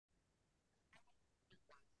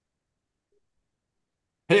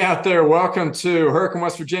Hey out there, welcome to Hurricane,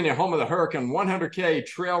 West Virginia, home of the Hurricane 100K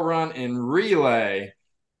Trail Run and Relay.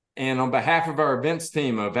 And on behalf of our events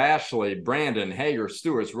team of Ashley, Brandon, Hager,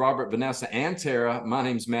 Stewarts, Robert, Vanessa, and Tara, my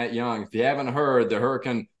name's Matt Young. If you haven't heard, the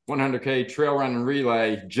Hurricane 100K Trail Run and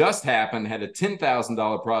Relay just happened, had a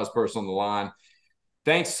 $10,000 prize purse on the line.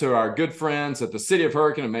 Thanks to our good friends at the City of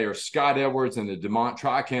Hurricane and Mayor Scott Edwards and the DeMont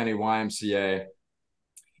Tri-County YMCA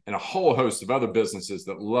and a whole host of other businesses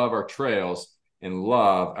that love our trails and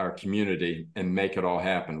love our community and make it all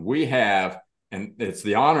happen. We have, and it's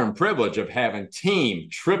the honor and privilege of having Team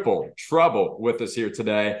Triple Trouble with us here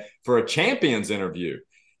today for a champions interview.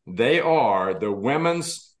 They are the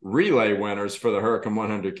women's relay winners for the Hurricane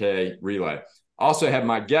 100K relay. Also have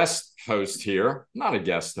my guest host here, not a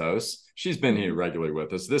guest host. She's been here regularly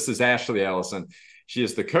with us. This is Ashley Ellison. She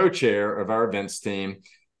is the co-chair of our events team,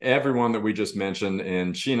 everyone that we just mentioned,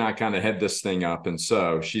 and she and I kind of head this thing up. And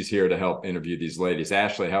so she's here to help interview these ladies.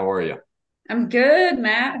 Ashley, how are you? I'm good,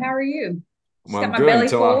 Matt. How are you? Just Well, got I'm my good belly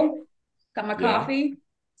until full, got my yeah, coffee.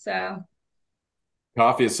 So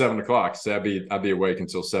coffee at 7 o'clock. So I'd be awake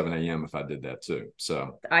until 7 a.m. if I did that too.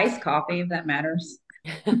 So iced coffee, if that matters.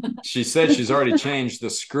 she said she's already changed the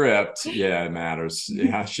script. Yeah, it matters.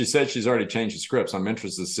 Yeah, she said she's already changed the script. So I'm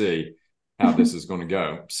interested to see how this is going to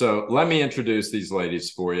go. So let me introduce these ladies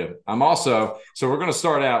for you. So we're going to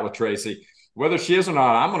start out with Tracy. Whether she is or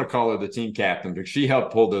not, I'm going to call her the team captain because she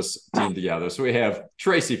helped pull this team together. So we have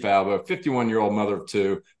Tracy Falbo, 51-year-old mother of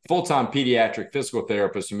two, full-time pediatric physical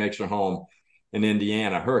therapist who makes her home in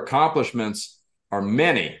Indiana. Her accomplishments are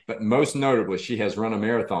many, but most notably, she has run a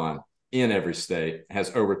marathon in every state,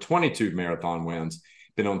 has over 22 marathon wins,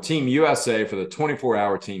 been on Team USA for the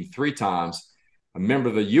 24-hour team 3 times, a member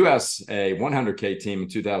of the USA 100K team in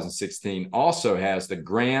 2016, also has the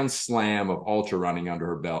Grand Slam of ultra running under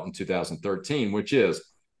her belt in 2013, which is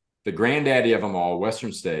the granddaddy of them all,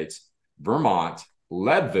 Western States, Vermont,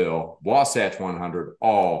 Leadville, Wasatch 100,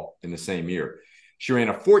 all in the same year. She ran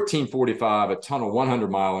a 14:45 at Tunnel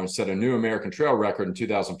 100 miler and set a new American trail record in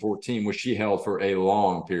 2014, which she held for a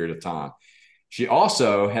long period of time. She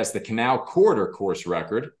also has the Canal Quarter course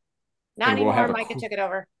record, Not and we'll anymore. have Micah took it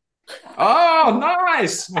over. Oh,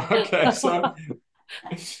 nice. Okay, so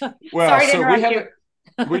Sorry to so we interrupt have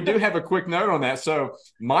you. we do have a quick note on that. So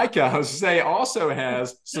Micah Jose also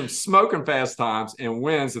has some smoking fast times and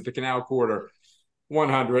wins at the Canal Quarter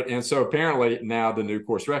 100, and so apparently now the new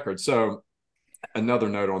course record. So another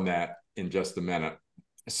note on that in just a minute.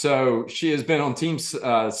 So she has been on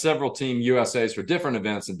several Team USAs for different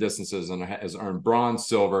events and distances, and has earned bronze,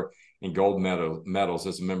 silver, and gold medals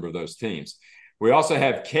as a member of those teams. We also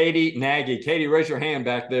have Katie Nagy. Katie, raise your hand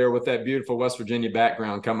back there with that beautiful West Virginia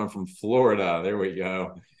background coming from Florida. There we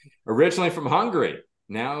go. Originally from Hungary,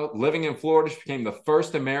 now living in Florida, she became the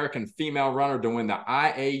first American female runner to win the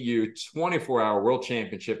IAU 24-hour World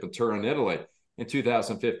Championship in Turin, Italy in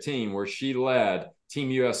 2015, where she led Team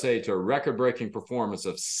USA to a record-breaking performance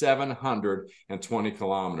of 720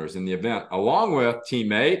 kilometers in the event, along with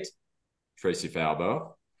teammate Tracy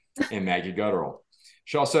Falbo and Maggie Gutterall.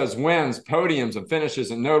 She also has wins, podiums, and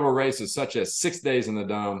finishes in notable races such as 6 Days in the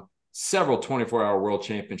Dome, several 24-hour World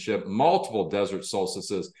Championship, multiple desert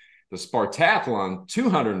solstices, the Spartathlon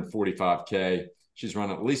 245K, she's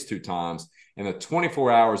run at least 2 times, and the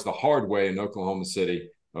 24 hours the hard way in Oklahoma City,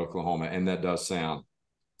 Oklahoma. And that does sound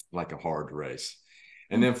like a hard race.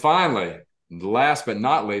 And then finally, last but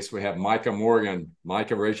not least, we have Micah Morgan.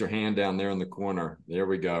 Micah, raise your hand down there in the corner. There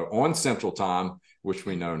we go. On Central Time, which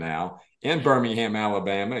we know now, in Birmingham,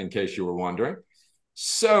 Alabama, in case you were wondering.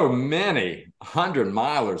 So many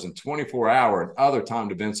 100-milers and 24-hour and other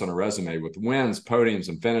timed events on a resume with wins, podiums,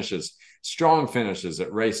 and finishes, strong finishes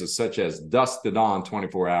at races such as Dusk to Dawn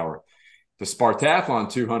 24-hour, the Spartathlon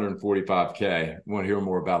 245K. Want to hear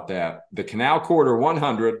more about that? The Canal Quarter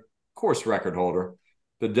 100, course record holder,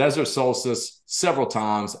 the Desert Solstice several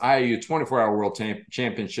times, IAU 24-hour World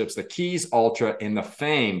Championships, the Keys Ultra, and the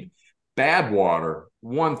famed Badwater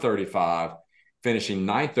 135, finishing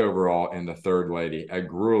 9th overall in the third lady, a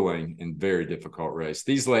grueling and very difficult race.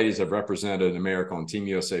 These ladies have represented America on Team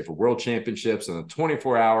USA for World Championships and the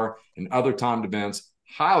 24-hour and other timed events,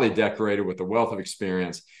 highly decorated with a wealth of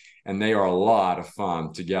experience, and they are a lot of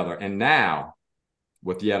fun together. And now,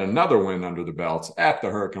 with yet another win under the belts at the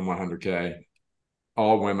Hurricane 100K,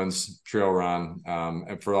 all women's trail run,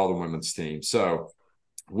 and for all the women's teams. So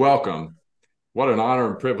welcome. What an honor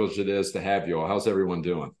and privilege it is to have you all. How's everyone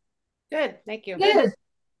doing? Good. Thank you. Good,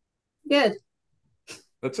 good.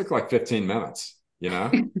 That took like 15 minutes.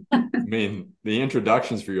 I mean, the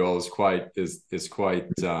introductions for you all is quite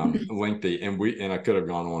lengthy, and I could have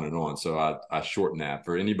gone on and on. So I shortened that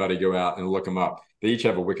for anybody. Go out and look them up. They each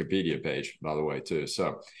have a Wikipedia page, by the way, too.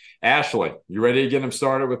 So, Ashley, you ready to get them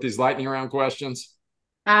started with these lightning round questions?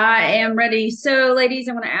 I am ready. So, ladies,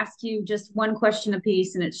 I want to ask you just one question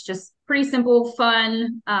apiece, and it's just pretty simple,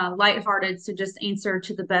 fun, lighthearted. So just answer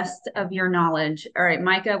to the best of your knowledge. All right,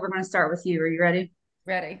 Micah, we're going to start with you. Are you ready?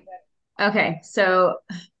 Ready. Okay, so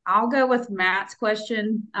I'll go with Matt's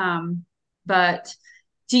question. But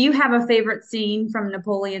do you have a favorite scene from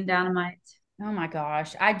Napoleon Dynamite? Oh my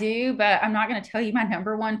gosh, I do, but I'm not going to tell you my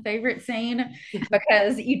number one favorite scene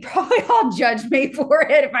because you'd probably all judge me for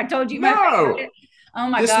it if I told you my favorite. Oh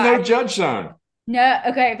my This God. no judge zone. No,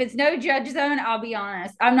 okay. If it's no judge zone, I'll be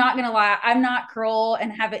honest. I'm not gonna lie. I'm not cruel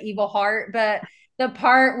and have an evil heart, but the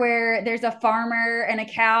part where there's a farmer and a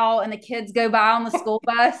cow and the kids go by on the school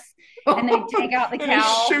bus and they take out the And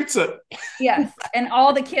cow. he shoots it. Yes. And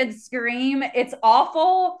all the kids scream. It's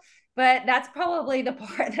awful, but that's probably the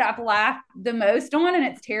part that I've laughed the most on, and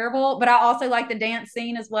it's terrible. But I also like the dance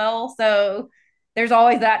scene as well. So there's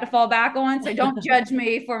always that to fall back on. So don't judge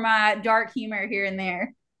me for my dark humor here and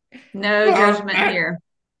there. No judgment here.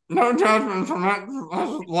 No judgment from that.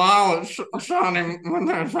 Lyle shot him with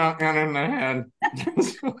that shotgun in the head.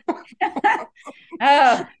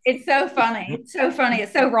 Oh, it's so funny. It's so funny.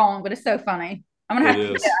 It's so wrong, but it's so funny. I'm gonna have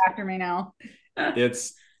to is. get it after me now.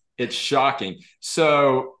 It's shocking.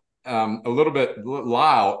 So a little bit,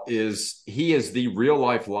 Lyle is the real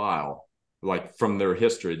life Lyle, like from their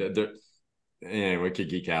history. Anyway, we could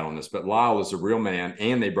geek out on this, but Lyle is a real man,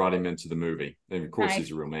 and they brought him into the movie. And of course, Nice.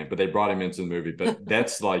 he's a real man, but they brought him into the movie. But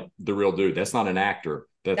that's like the real dude. That's not an actor.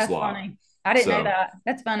 That's Lyle. Funny. I didn't know that.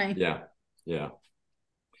 That's funny. Yeah, yeah.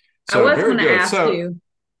 So I was going to ask you.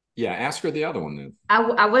 Yeah, ask her the other one then.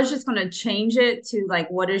 I was just going to change it to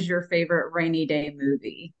like, what is your favorite rainy day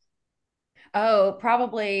movie? Oh,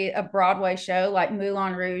 probably a Broadway show like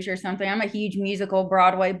Moulin Rouge or something. I'm a huge musical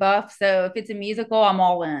Broadway buff, so if it's a musical, I'm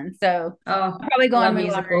all in. So I'm probably going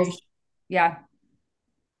Moulin Rouge. Yeah.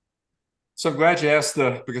 So I'm glad you asked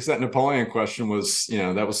because that Napoleon question was,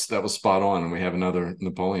 that was spot on, and we have another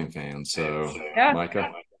Napoleon fan. So yeah.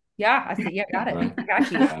 Micah. Yeah, I see. Yeah, got it. Right. I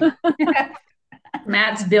got you.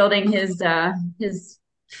 Matt's building his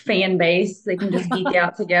fan base. They can just geek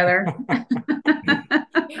out together.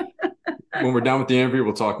 When we're done with the interview,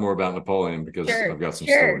 we'll talk more about Napoleon because I've got some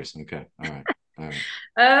stories. Okay. All right.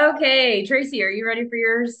 Okay. Tracy, are you ready for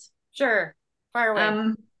yours? Sure. Fire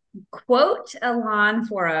away. Quote a line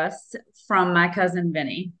for us from My Cousin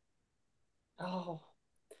Vinny. Oh,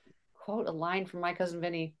 quote a line from My Cousin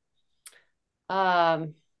Vinny.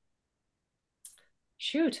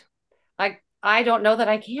 Shoot. I don't know that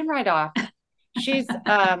I can write off. She's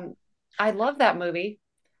I love that movie.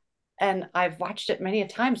 And I've watched it many a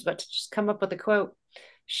times, but to just come up with a quote,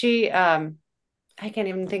 she, I can't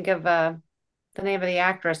even think of the name of the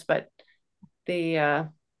actress, but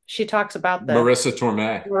she talks about Marissa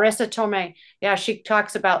Tomei. Marissa Tomei. Yeah, she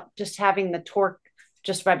talks about just having the torque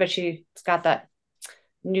just right, but she's got that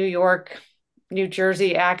New York, New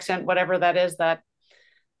Jersey accent, whatever that is, that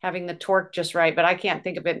having the torque just right, but I can't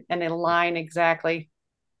think of it in a line exactly.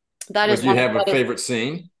 Do you have a favorite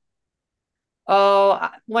scene? Oh,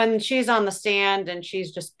 when she's on the stand and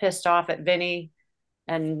she's just pissed off at Vinny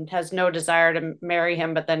and has no desire to marry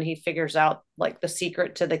him, but then he figures out like the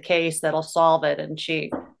secret to the case that'll solve it. And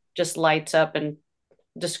she just lights up and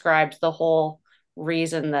describes the whole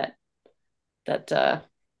reason that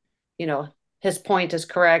his point is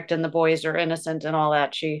correct and the boys are innocent and all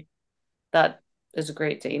that. That is a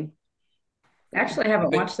great scene. Actually, I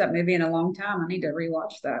haven't watched that movie in a long time. I need to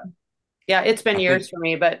rewatch that. Yeah, it's been years for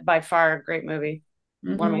me, but by far a great movie.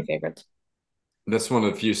 Mm-hmm. One of my favorites. That's one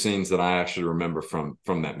of the few scenes that I actually remember from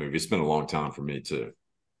that movie. It's been a long time for me too.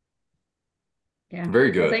 Yeah.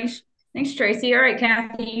 Very good. Well, thanks, Tracy. All right,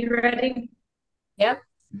 Kathy, you ready? Yep.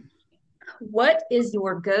 What is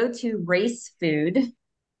your go-to race food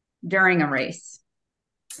during a race?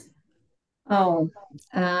 Oh,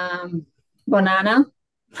 banana.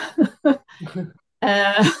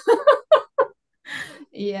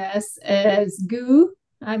 Yes, it's goo.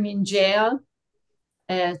 I mean gel.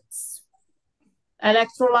 It's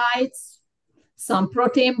electrolytes, some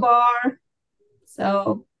protein bar.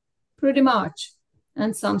 So pretty much.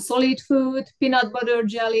 And some solid food, peanut butter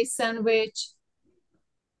jelly sandwich.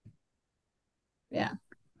 Yeah.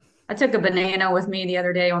 I took a banana with me the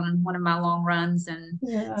other day on one of my long runs, and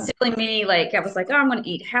silly me, I was like, oh, I'm going to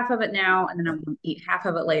eat half of it now, and then I'm going to eat half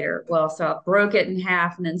of it later. Well, so I broke it in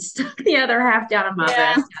half and then stuck the other half down in my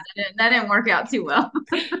breast. That didn't work out too well.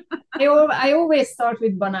 I always start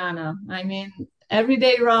with banana. I mean,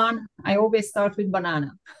 everyday run, I always start with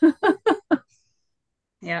banana.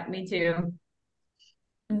 Yeah, me too.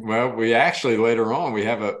 Well, we actually later on we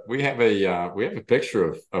have a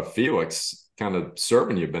picture of Felix kind of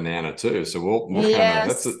serving you banana too. So we'll kind of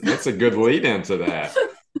Yes. that's a good lead into that.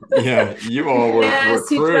 Yeah, you all were Yes,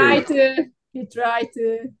 crew. he tried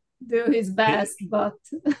to do his best, but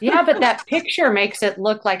Yeah, but that picture makes it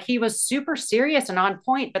look like he was super serious and on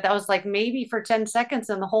point, but that was like maybe for 10 seconds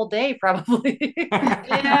in the whole day, probably.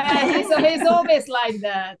 yeah, he's always like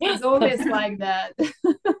that. He's always like that.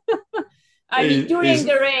 I mean, during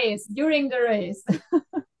the race.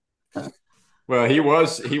 Well, he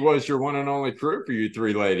was your one and only crew for you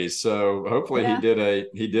three ladies. So hopefully Yeah.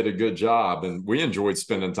 he did a good job, and we enjoyed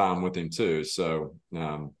spending time with him too. So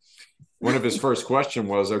one of his first question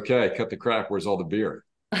was, "Okay, cut the crap. Where's all the beer?"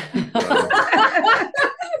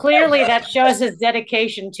 Clearly, that shows his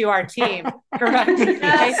dedication to our team. Correct.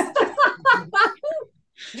 Yes.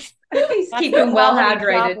 He's keeping well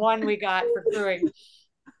hydrated. One we got for crewing.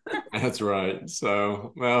 That's right.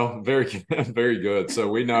 So, well, very, very good. So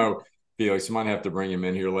we know Felix, you might have to bring him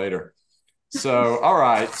in here later. So, all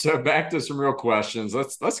right. So back to some real questions.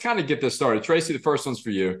 Let's kind of get this started. Tracy, the first one's for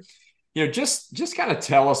you. Just kind of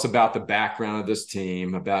tell us about the background of this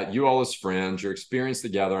team, about you all as friends, your experience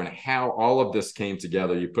together, and how all of this came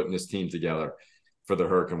together. You putting this team together for the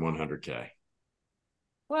Hurricane 100K.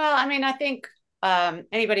 Well, I mean, I think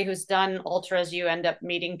anybody who's done ultras, you end up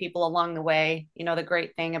meeting people along the way. The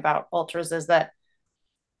great thing about ultras is that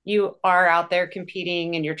you are out there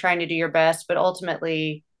competing and you're trying to do your best, but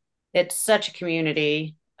ultimately it's such a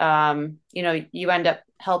community. You end up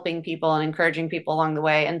helping people and encouraging people along the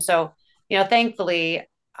way. And so, thankfully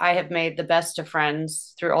I have made the best of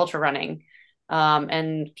friends through ultra running.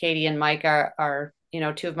 And Katie and Mike are,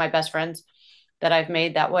 two of my best friends that I've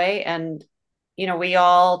made that way. And, we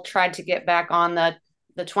all tried to get back on the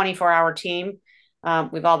 24-hour team.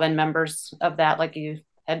 We've all been members of that, like you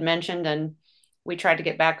had mentioned, and we tried to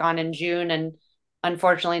get back on in June, and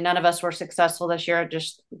unfortunately none of us were successful this year. It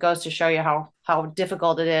just goes to show you how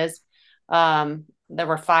difficult it is. There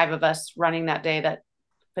were 5 of us running that day that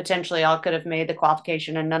potentially all could have made the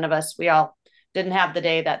qualification, and we all didn't have the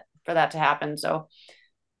day for that to happen. So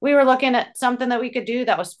we were looking at something that we could do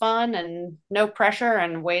that was fun and no pressure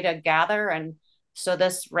and way to gather. And so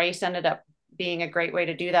this race ended up being a great way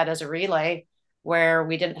to do that as a relay, where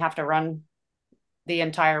we didn't have to run the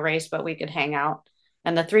entire race, but we could hang out.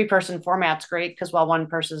 And the 3-person format's great because while one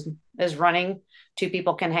person is running, 2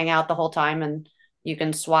 people can hang out the whole time and you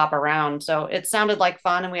can swap around. So it sounded like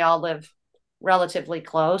fun, and we all live relatively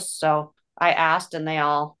close. So I asked and they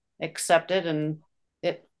all accepted, and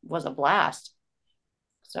it was a blast.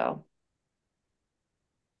 So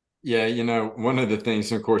yeah, one of the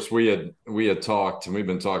things, of course, we had talked, and we've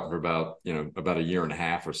been talking for about a year and a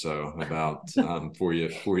half or so about for you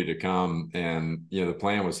to come, and the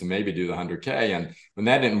plan was to maybe do the 100K, and when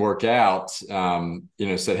that didn't work out,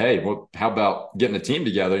 said, hey, well, how about getting a team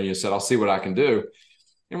together? And you said, I'll see what I can do.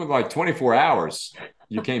 And with like 24 hours,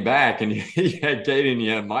 you came back and you had Katie and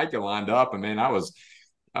you had Micah lined up, and man, I was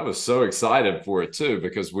so excited for it too,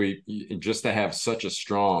 because we just to have such a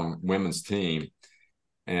strong women's team.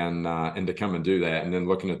 And to come and do that, and then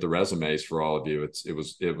looking at the resumes for all of you,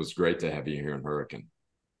 it was great to have you here in Hurricane.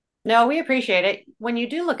 No, we appreciate it. When you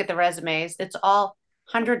do look at the resumes, it's all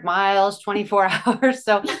 100 miles, 24 hours.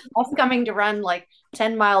 So us coming to run like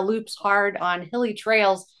 10-mile loops hard on hilly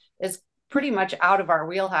trails is pretty much out of our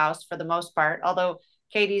wheelhouse for the most part. Although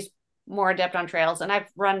Katie's more adept on trails, and I've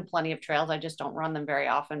run plenty of trails. I just don't run them very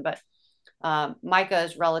often. But Micah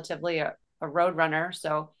is relatively a road runner,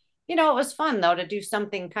 so it was fun though to do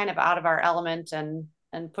something kind of out of our element and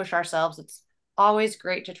push ourselves. It's always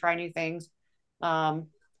great to try new things and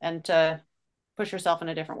to push yourself in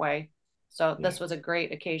a different way. So This was a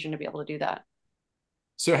great occasion to be able to do that.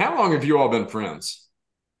 So how long have you all been friends?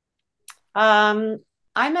 I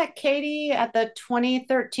met Katie at the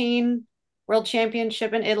 2013 World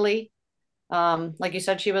Championship in Italy. Like you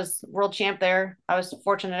said, she was world champ there. I was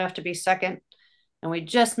fortunate enough to be second, and we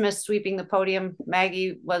just missed sweeping the podium.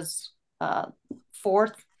 Maggie was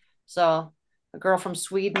 4th. So a girl from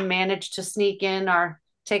Sweden managed to sneak in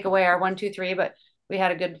take away our 1, 2, 3, but we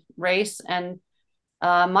had a good race. And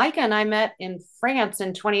Micah and I met in France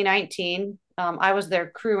in 2019. I was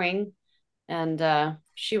there crewing, and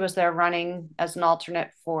she was there running as an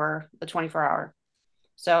alternate for the 24-hour.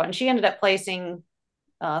 So, and she ended up placing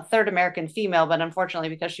 3rd American female, but unfortunately,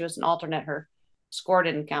 because she was an alternate, her score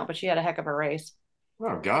didn't count, but she had a heck of a race.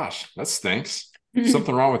 Oh gosh, that stinks.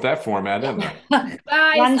 Something wrong with that format, isn't there?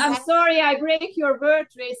 Guys, I'm sorry I break your word,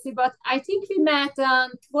 Tracy, but I think we met in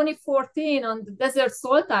 2014 on the Desert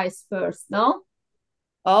Salt Ice first, no?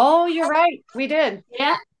 Oh, you're right. We did.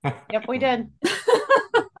 Yeah. Yep, we did.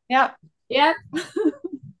 Yep. Yeah.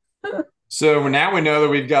 So now we know that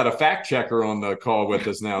we've got a fact checker on the call with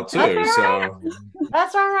us now too. That's all right. So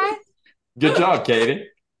That's all right. good job, Katie.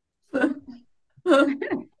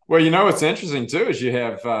 Well, what's interesting too is you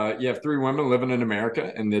have 3 women living in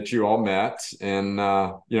America, and that you all met and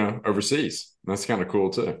overseas. That's kind of cool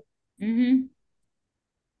too. Mm-hmm.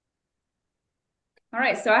 All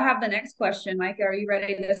right, so I have the next question. Micah, are you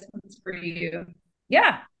ready? This one's for you.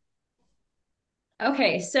 Yeah.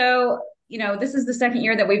 Okay, so this is the second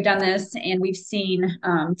year that we've done this, and we've seen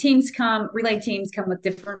relay teams come with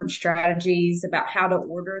different strategies about how to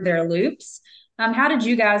order their loops. How did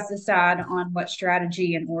you guys decide on what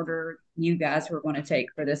strategy and order you guys were going to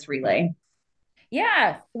take for this relay?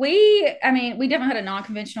 Yeah, we definitely had a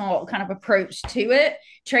non-conventional kind of approach to it.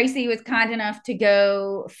 Tracy was kind enough to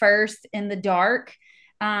go first in the dark.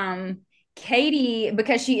 Katie,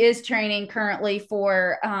 because she is training currently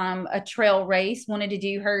for a trail race, wanted to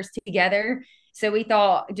do hers together. So we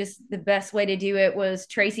thought just the best way to do it was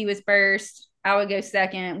Tracy was first, I would go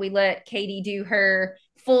second. We let Katie do her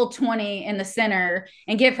full 20 in the center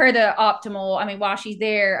and give her the optimal. While she's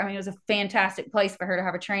there, it was a fantastic place for her to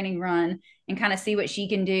have a training run and kind of see what she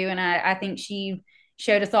can do. And I think she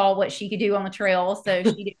showed us all what she could do on the trail. So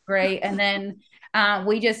she did great. And then I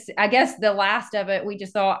guess the last of it, we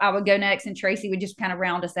just thought I would go next and Tracy would just kind of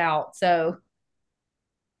round us out. So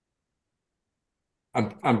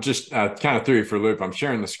I'm just kind of threw you for a loop. I'm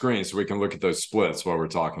sharing the screen so we can look at those splits while we're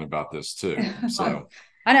talking about this too. So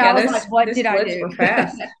I know, I was like, what did I do? Were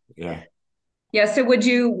fast. Yeah. Yeah. So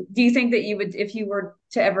do you think that you would, if you were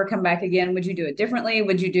to ever come back again, would you do it differently?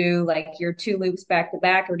 Would you do like your 2 loops back to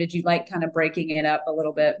back, or did you like kind of breaking it up a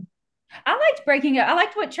little bit? I liked breaking it. I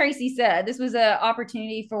liked what Tracy said. This was an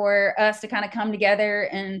opportunity for us to kind of come together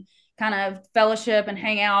and kind of fellowship and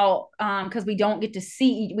hang out, because we don't get to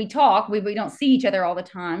we talk, we don't see each other all the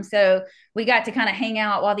time. So we got to kind of hang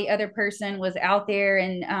out while the other person was out there.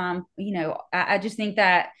 And, I just think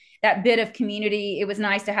that bit of community, it was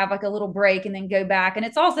nice to have like a little break and then go back. And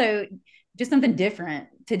it's also just something different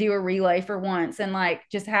to do a relay for once and like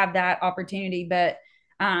just have that opportunity. But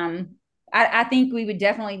I think we would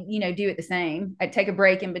definitely, do it the same. I'd take a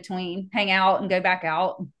break in between, hang out and go back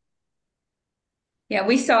out. Yeah,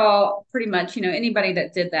 we saw pretty much, anybody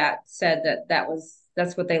that did that said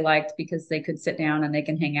that's what they liked, because they could sit down and they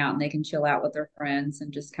can hang out and they can chill out with their friends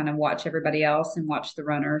and just kind of watch everybody else and watch the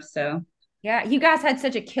runners. So yeah, you guys had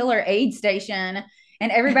such a killer aid station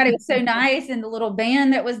and everybody was so nice, and the little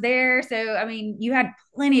band that was there. So, you had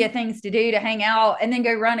plenty of things to do to hang out and then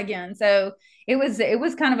go run again. So it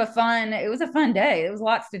was kind of a fun day. There was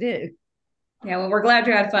lots to do. Yeah, well, we're glad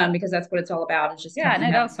you had fun, because that's what it's all about. It's just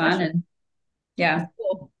having fun special. And yeah.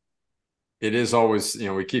 Cool. It is always,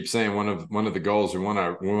 we keep saying one of the goals, we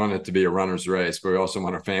want it to be a runner's race, but we also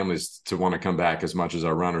want our families to want to come back as much as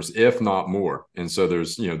our runners, if not more. And so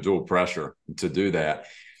there's, dual pressure to do that.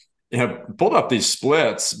 Pulled up these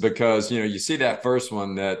splits because, you see that first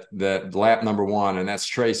one, that lap number 1, and that's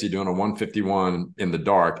Tracy doing a 151 in the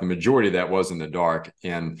dark. The majority of that was in the dark,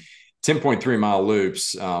 and 10.3 mile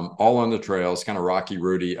loops, all on the trails, kind of rocky,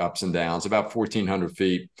 rooty, ups and downs, about 1,400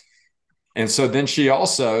 feet. And so then she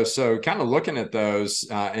also, kind of looking at those,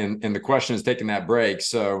 and the question is taking that break.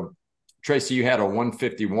 So Tracy, you had a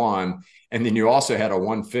 151, and then you also had a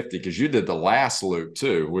 150 because you did the last loop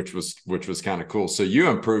too, which was kind of cool. So you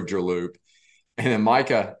improved your loop. And then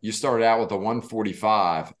Micah, you started out with a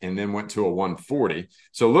 145 and then went to a 140.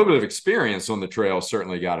 So a little bit of experience on the trail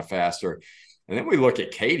certainly got it faster. And then we look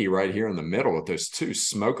at Katie right here in the middle with those 2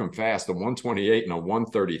 smoking fast, a 128 and a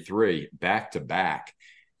 133 back to back.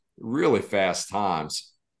 Really fast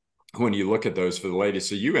times when you look at those for the ladies.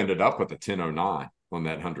 So you ended up with a 10:09 on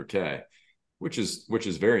that 100K, which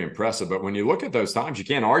is very impressive. But when you look at those times, you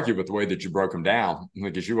can't argue with the way that you broke them down,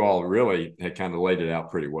 because you all really had kind of laid it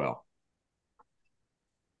out pretty well.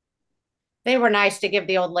 They were nice to give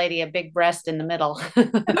the old lady a big breast in the middle.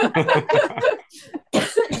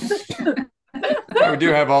 We do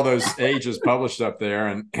have all those ages published up there,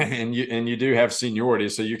 and you do have seniority,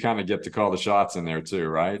 so you kind of get to call the shots in there too,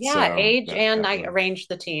 right? Yeah, age, and I arranged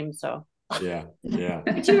the team, so yeah.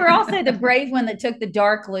 But you were also the brave one that took the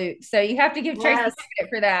dark loop, so you have to give Tracy credit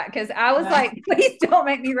for that, because I was like, please don't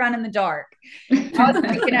make me run in the dark. I was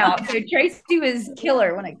freaking out. So Tracy was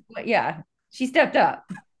killer she stepped up.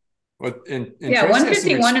 Well, and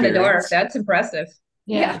 151 in the dark. That's impressive.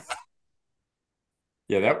 Yes.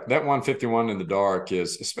 Yeah, that 151 in the dark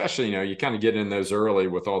is, especially, you kind of get in those early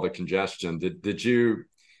with all the congestion. Did you,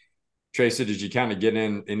 Tracy, did you kind of get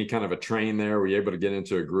in any kind of a train there? Were you able to get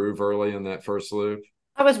into a groove early in that first loop?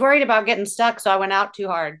 I was worried about getting stuck, so I went out too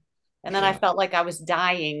hard. And then I Yeah. felt like I was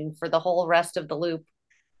dying for the whole rest of the loop.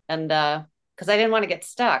 And because I didn't want to get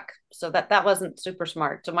stuck. So that wasn't super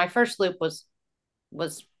smart. So my first loop was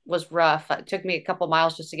rough. It took me a couple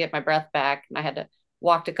miles just to get my breath back. And I had to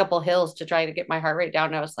walk a couple hills to try to get my heart rate down.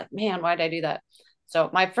 And I was like, man, why did I do that? So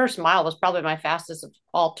my first mile was probably my fastest of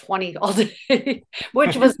all 20 all day,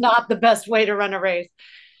 which was not the best way to run a race.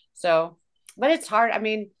 So, but it's hard. I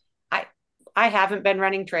mean, I haven't been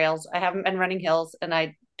running trails. I haven't been running hills, and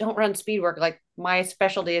I don't run speed work. Like my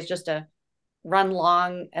specialty is just to run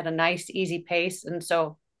long at a nice, easy pace. And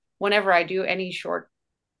so whenever I do any short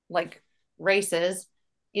like races,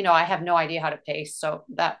 I have no idea how to pace. So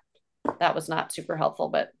that was not super helpful.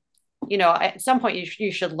 But at some point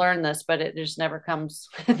you should learn this, but it just never comes,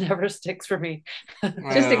 it never sticks for me.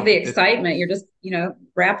 Just like the excitement. You're just,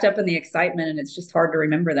 wrapped up in the excitement, and it's just hard to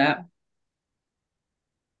remember that.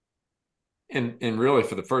 And really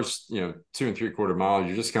for the first, 2 3/4 miles,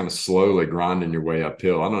 you're just kind of slowly grinding your way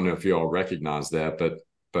uphill. I don't know if you all recognize that, but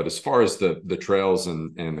as far as the trails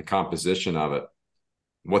and the composition of it,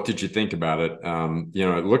 what did you think about it?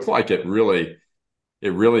 It looked like it really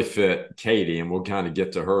fit Katie, and we'll kind of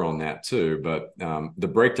get to her on that too. But the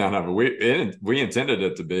breakdown of it, we intended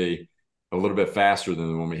it to be a little bit faster than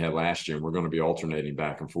the one we had last year, and we're going to be alternating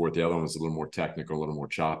back and forth. The other one was a little more technical, a little more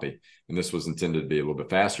choppy, and this was intended to be a little bit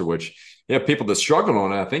faster, which people that struggled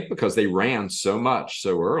on it, I think because they ran so much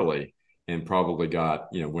so early and probably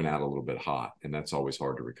went out a little bit hot, and that's always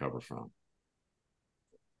hard to recover from.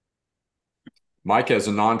 Mike, as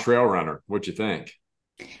a non-trail runner, what'd you think?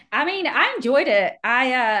 I mean, I enjoyed it.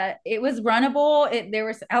 It was runnable.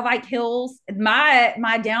 I like hills.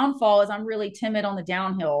 My downfall is I'm really timid on the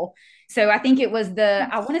downhill. So I think I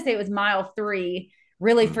want to say it was mile 3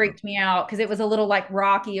 really freaked me out because it was a little like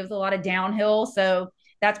rocky. It was a lot of downhill. So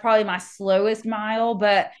that's probably my slowest mile,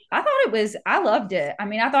 but I loved it. I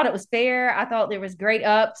mean, I thought it was fair. I thought there was great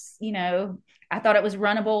ups, I thought it was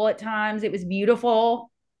runnable at times. It was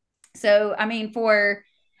beautiful. So,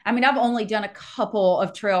 I've only done a couple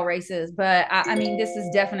of trail races, but I mean, this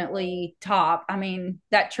is definitely top. I mean,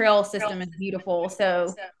 that trail system is beautiful.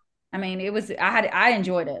 So, I mean, I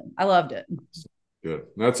enjoyed it. I loved it. Good.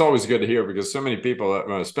 That's always good to hear because so many people,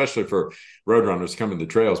 especially for road runners, come in the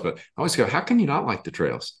trails. But I always go, how can you not like the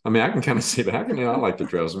trails? I mean, I can kind of see, but how can you not like the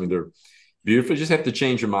trails? I mean, they're beautiful. You just have to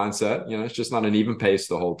change your mindset. It's just not an even pace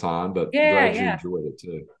the whole time, but glad you enjoyed it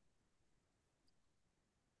too.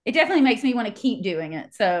 It definitely makes me want to keep doing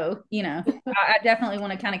it. So, I definitely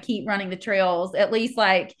want to kind of keep running the trails at least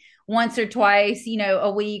like once or twice,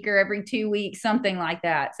 a week or every 2 weeks, something like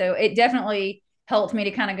that. So it definitely helped me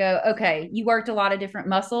to kind of go, okay, you worked a lot of different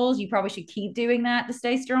muscles. You probably should keep doing that to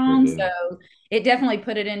stay strong. So it definitely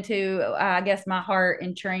put it into, I guess, my heart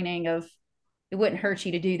and training of it wouldn't hurt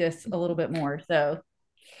you to do this a little bit more. So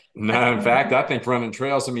no, in fact, I think running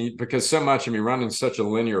trails, because so much, running is such a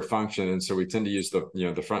linear function. And so we tend to use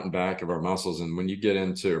the front and back of our muscles. And when you get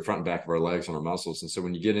into front and back of our legs on our muscles. And so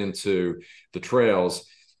when you get into the trails,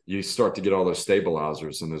 you start to get all those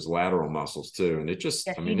stabilizers and those lateral muscles too. And it just,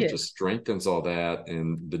 it just strengthens all that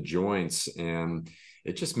and the joints, and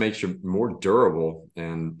it just makes you more durable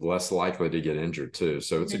and less likely to get injured too.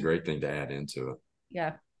 So it's a great thing to add into it.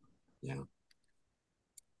 Yeah. Yeah.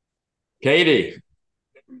 Katie,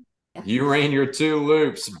 you ran your 2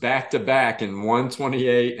 loops back to back in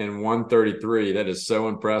 128 and 133. That is so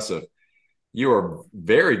impressive. You are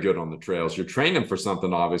very good on the trails. You're training for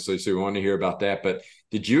something, obviously, so we want to hear about that. But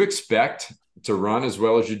did you expect to run as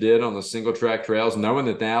well as you did on the single track trails, knowing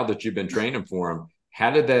that now that you've been training for them?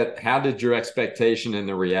 How did your expectation and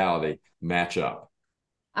the reality match up?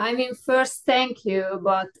 I mean, first, thank you,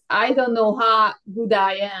 but I don't know how good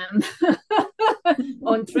I am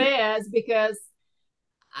on trails because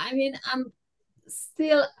I'm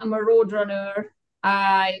a road runner.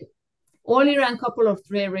 I only ran a couple of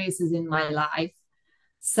trail races in my life.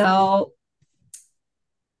 So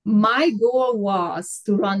my goal was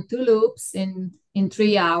to run 2 loops in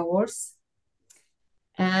 3 hours.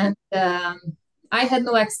 And I had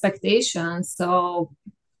no expectations. So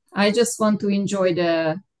I just want to enjoy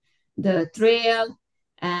the trail.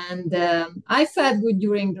 And I felt good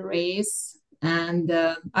during the race. And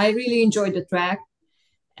I really enjoyed the track.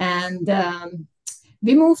 And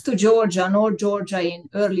we moved to Georgia, North Georgia, in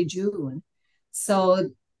early June. So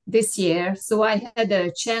this year, so I had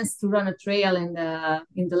a chance to run a trail in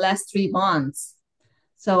the last 3 months.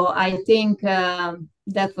 So I think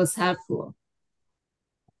that was helpful.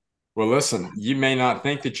 Well, listen, you may not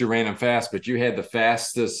think that you ran them fast, but you had the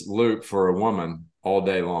fastest loop for a woman all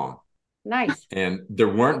day long. Nice. And there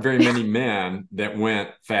weren't very many men that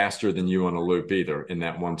went faster than you on a loop either in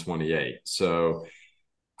that 128. So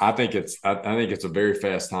I think it's a very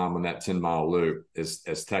fast time on that 10-mile loop,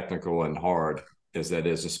 as technical and hard as that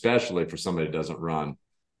is, especially for somebody that doesn't run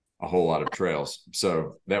a whole lot of trails.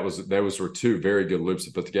 So those were two very good loops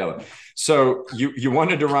to put together. So you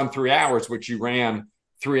wanted to run 3 hours, which you ran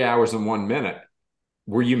 3 hours and 1 minute.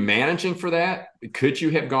 Were you managing for that? Could you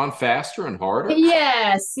have gone faster and harder?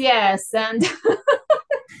 Yes, and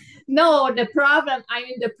no, the problem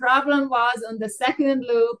was on the second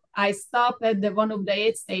loop, I stopped at one of the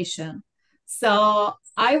aid station. So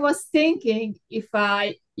I was thinking if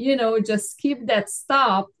I, just skip that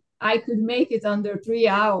stop, I could make it under 3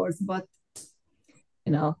 hours, but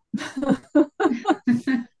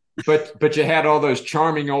But you had all those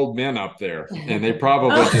charming old men up there, and they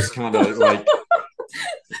probably just kind of like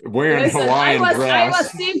wearing Hawaiian dress. I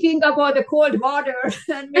was thinking about the cold water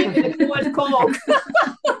and maybe the cold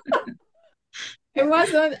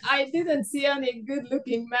Coke. I didn't see any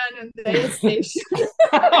good-looking man in the aid station.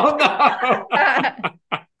 Oh no!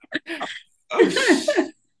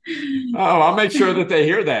 Oh, I'll make sure that they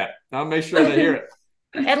hear that. I'll make sure they hear it.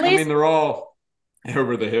 At least, they're all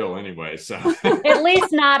over the hill anyway. So at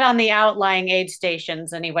least not on the outlying aid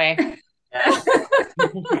stations anyway.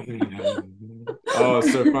 Oh,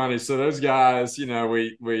 it's so funny. So those guys,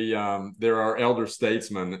 they're our elder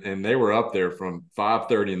statesmen, and they were up there from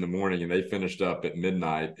 5:30 in the morning, and they finished up at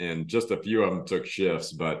midnight. And just a few of them took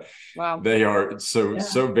shifts, but wow, they are so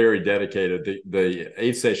very dedicated. The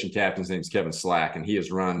aid station captain's name is Kevin Slack, and he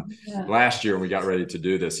has run last year when we got ready to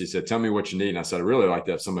do this. He said, "Tell me what you need." And I said, "I really like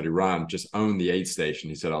to have somebody run, just own the aid station."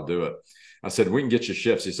 He said, "I'll do it." I said, "We can get you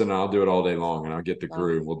shifts." He said, "No, I'll do it all day long, and I'll get the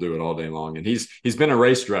crew. And we'll do it all day long." And he's been a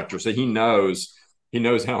race director, so he knows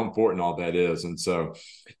how important all that is. And so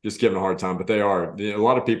just giving a hard time, but a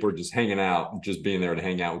lot of people are just hanging out, just being there to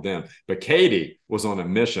hang out with them. But Katie was on a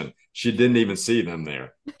mission. She didn't even see them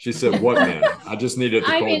there. She said, "What men? I just needed the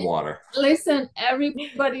cold water." Listen,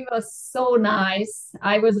 everybody was so nice.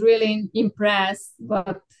 I was really impressed.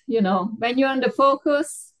 But, when you're on the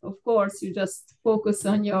focus, of course, you just focus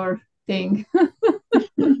on your thing.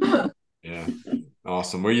 Yeah.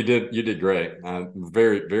 Awesome. Well, you did great. I'm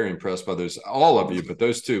very, very impressed by all of you, but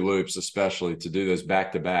those two loops, especially to do those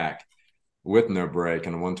back to back with no break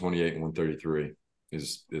on a 128 and 133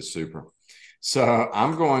 is super. So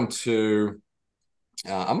I'm going to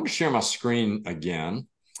share my screen again,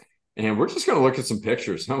 and we're just going to look at some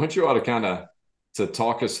pictures. I want you all to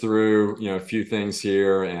talk us through, a few things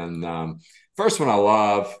here. And first one I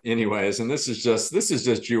love anyways, and this is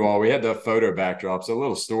just you all. We had the photo backdrop. So a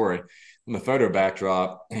little story on the photo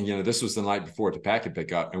backdrop. And, this was the night before at the packet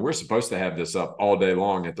pickup, and we're supposed to have this up all day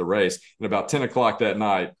long at the race. And about 10 o'clock that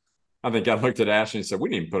night, I think I looked at Ashley and said, "We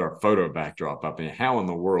didn't even put our photo backdrop up. And how in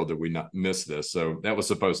the world did we not miss this?" So that was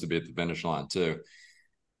supposed to be at the finish line too.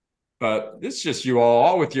 But it's just you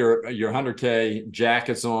all with your 100K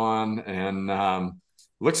jackets on, and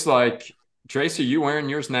looks like, Tracy, you wearing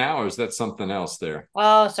yours now, or is that something else there?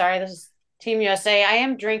 Oh, sorry. This is Team USA. I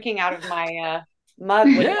am drinking out of my mug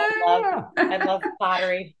with love. I love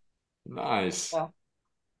pottery. Nice. So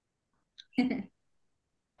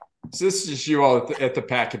this is just you all at the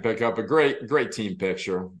packet pickup, a great team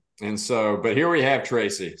picture. And so, but here we have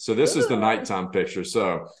Tracy. So this is the nighttime picture.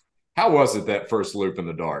 So how was it, that first loop in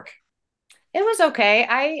the dark? It was okay.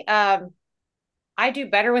 I do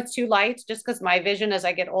better with two lights just because my vision, as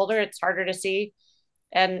I get older, it's harder to see.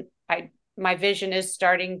 And my vision is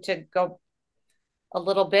starting to go a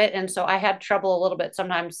little bit. And so I had trouble a little bit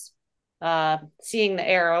sometimes seeing the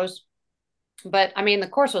arrows. But I mean, the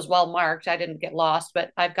course was well marked. I didn't get lost,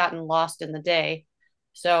 but I've gotten lost in the day.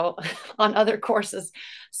 So on other courses.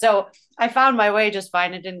 So I found my way just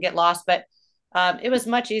fine and didn't get lost. But it was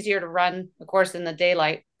much easier to run the course in the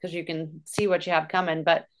daylight because you can see what you have coming.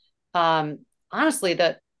 But honestly,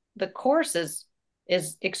 the course is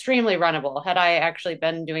extremely runnable. Had I actually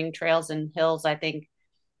been doing trails and hills, I think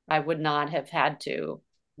I would not have had to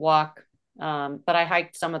walk. But I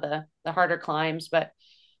hiked some of the harder climbs. But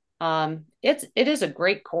it is a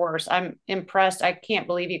great course. I'm impressed. I can't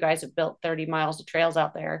believe you guys have built 30 miles of trails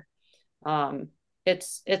out there.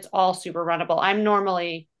 It's all super runnable. I'm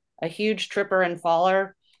normally a huge tripper and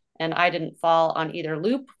faller, and I didn't fall on either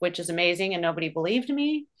loop, which is amazing, and nobody believed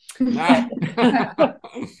me. But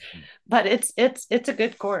it's a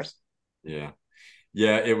good course. Yeah.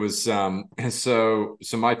 It was. And so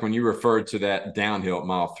Mike, when you referred to that downhill at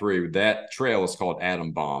mile 3, that trail is called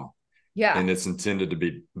Atom Bomb. Yeah. And it's intended to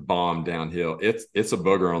be bombed downhill. It's a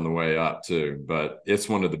booger on the way up too, but it's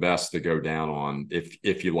one of the best to go down on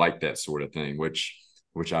if you like that sort of thing, which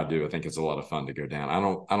I do. I think it's a lot of fun to go down.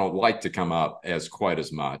 I don't like to come up as quite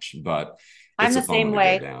as much, but I'm the same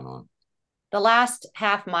way. To go down on. The last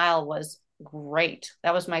half mile was great.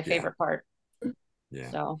 That was my favorite part.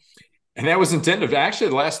 Yeah. So, and that was intended. Actually,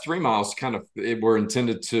 the last 3 miles were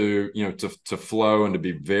intended to, to flow and to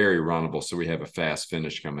be very runnable. So we have a fast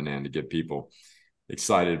finish coming in to get people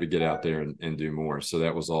excited to get out there and do more. So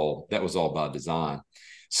that was all by design.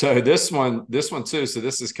 So this one too. So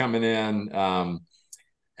this is coming in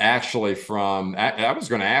actually from, I was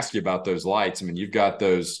going to ask you about those lights. I mean, you've got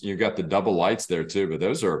the double lights there too, but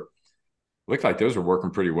look like those are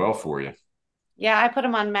working pretty well for you. Yeah, I put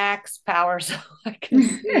them on max power so I can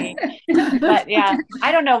see. But yeah,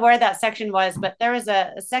 I don't know where that section was, but there was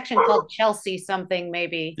a section called Chelsea something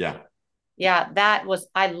maybe. Yeah. Yeah,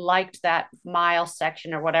 I liked that mile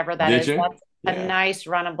section or whatever that is. That's a nice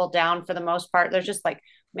runnable down for the most part. There's just like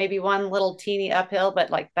maybe one little teeny uphill, but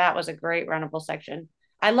like that was a great runnable section.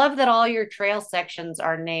 I love that all your trail sections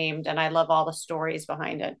are named, and I love all the stories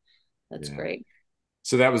behind it. That's great.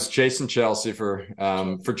 So that was Chasing Chelsea for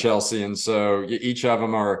Chelsea. And so each of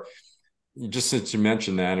them are, just since you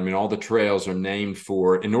mentioned that, I mean, all the trails are named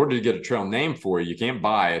for, in order to get a trail named for you can't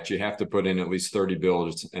buy it. You have to put in at least 30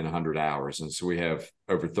 builds in 100 hours. And so we have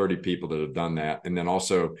over 30 people that have done that. And then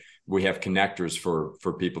also we have connectors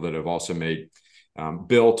for people that have also made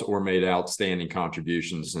built or made outstanding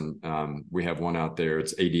contributions. And we have one out there.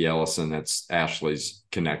 It's A.D. Ellison. That's Ashley's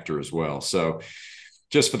connector as well. So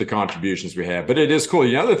just for the contributions we have. But it is cool.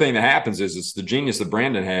 The other thing that happens is it's the genius that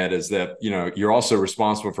Brandon had is that, you're also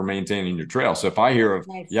responsible for maintaining your trail. So if I hear of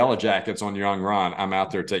yellow jackets on Young Run, I'm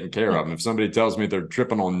out there taking care of them. If somebody tells me they're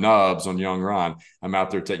tripping on nubs on Young Run, I'm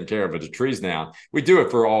out there taking care of it. The trees down. We do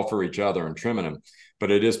it for each other and trimming them,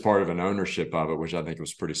 but it is part of an ownership of it, which I think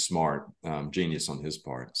was pretty smart, genius on his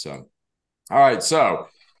part. So, all right. So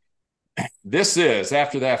this is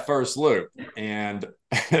after that first loop, and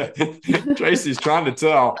Tracy's trying to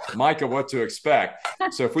tell Micah what to expect.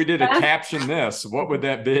 So if we did a caption this, what would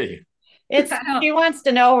that be? She wants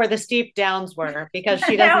to know where the steep downs were because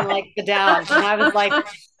she doesn't like the downs. And I was like,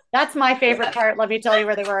 that's my favorite part. Let me tell you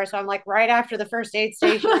where they were. So I'm like, right after the first aid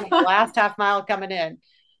station, the last half mile coming in.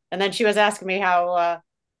 And then she was asking me how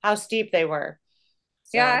steep they were.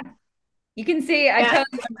 So. Yeah. You can see, I told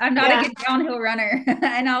you, I'm not a good downhill runner.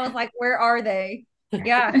 And I was like, where are they?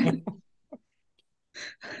 Yeah.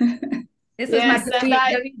 This is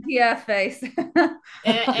my WTF face.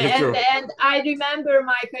 and I remember,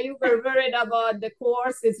 Micah, you were worried about the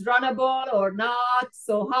course is runnable or not.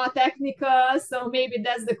 So how technical. So maybe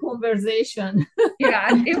that's the conversation. Yeah,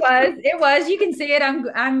 it was. You can see it.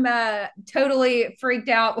 I'm totally freaked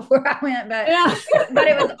out before I went,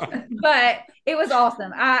 but it was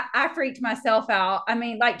awesome. I freaked myself out. I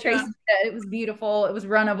mean, like Tracy said, it was beautiful. It was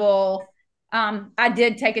runnable. I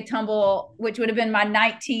did take a tumble, which would have been my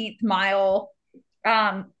 19th mile.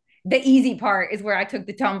 The easy part is where I took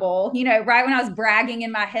the tumble, right when I was bragging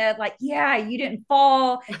in my head, like, yeah, you didn't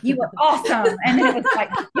fall. You were awesome. And then it was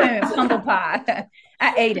like, boom, humble pie.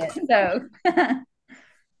 I ate it. So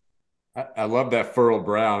I love that furrowed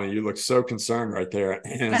brow. I mean, you look so concerned right there.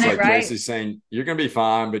 And it's like Tracy saying, you're going to be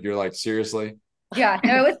fine, but you're like, seriously? Yeah,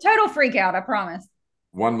 no, it was total freak out. I promise.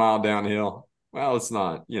 1 mile downhill. Well, it's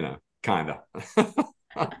not, kind of.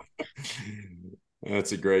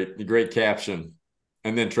 That's a great caption.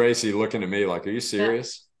 And then Tracy looking at me like, are you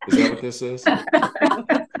serious? Is that what this is?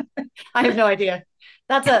 I have no idea.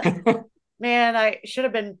 Man, I should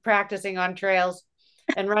have been practicing on trails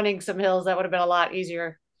and running some hills. That would have been a lot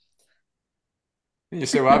easier. You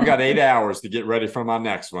say, well, I've got 8 hours to get ready for my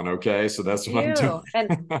next one. Okay. So that's what I'm doing.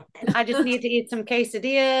 And I just need to eat some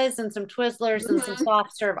quesadillas and some Twizzlers and some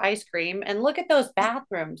soft serve ice cream. And look at those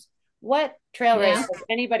bathrooms. What trail race has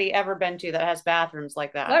anybody ever been to that has bathrooms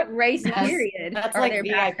like that? What race period? That's like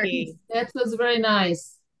VIP. Bathrooms? That was very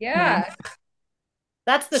nice. Yeah.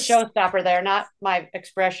 That's the showstopper there, not my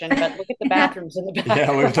expression, but look at the bathrooms in the back. Yeah,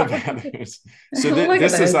 look at the bathrooms. So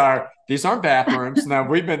these aren't bathrooms. Now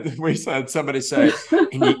we had somebody say,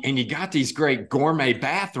 and you got these great gourmet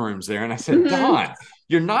bathrooms there. And I said, Dawn,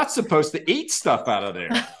 you're not supposed to eat stuff out of there,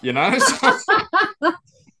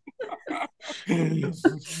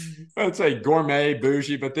 I'd say gourmet,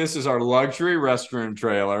 bougie, but this is our luxury restroom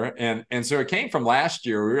trailer. And so it came from last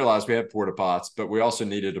year. We realized we had porta pots, but we also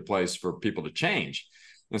needed a place for people to change.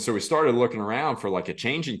 And so we started looking around for like a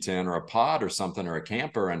changing tent or a pod or something or a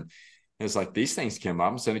camper. And it's like these things came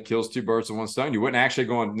up and said it kills 2 birds with 1 stone. You wouldn't actually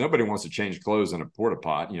nobody wants to change clothes in a porta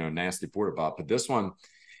pot, nasty porta pot. But this one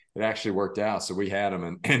it actually worked out. So we had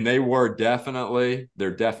them, and they're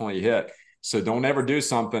definitely hit. So don't ever do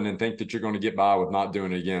something and think that you're going to get by with not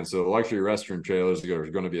doing it again. So the luxury restroom trailers are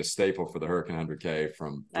going to be a staple for the Hurricane 100K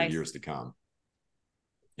for years to come.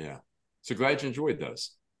 Yeah. So glad you enjoyed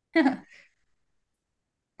those. All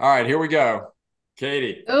right, here we go.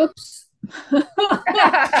 Katie. Oops.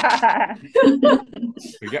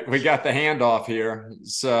 we got the handoff here.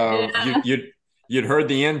 So you'd heard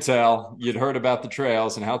the intel, you'd heard about the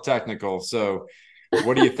trails and how technical. So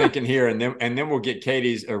what are you thinking here? And then we'll get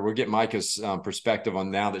Micah's perspective on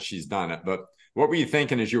now that she's done it. But what were you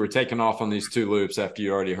thinking as you were taking off on these 2 loops after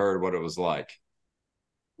you already heard what it was like?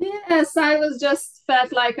 Yes, I was just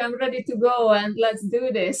felt like I'm ready to go and let's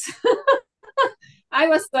do this. I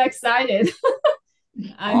was so excited.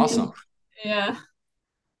 Awesome. Yeah.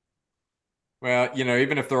 Well,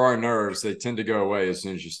 even if there are nerves, they tend to go away as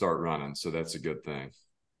soon as you start running. So that's a good thing.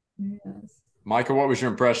 Yes. Michael, what was your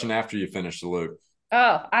impression after you finished the loop?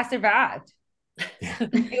 Oh, I survived.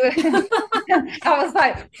 I was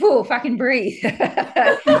like, "Phew, if I can breathe."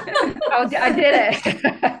 I did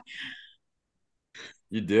it.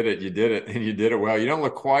 You did it, and you did it well. You don't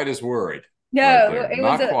look quite as worried. No, right, it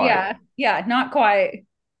was not quite.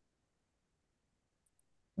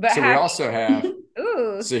 But so we also have.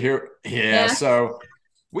 Ooh. So here, yeah. So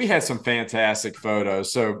we had some fantastic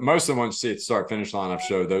photos. So most of the ones you see at the start finish line I've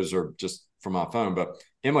showed, those are just from my phone. But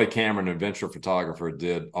Emily Cameron, an adventure photographer,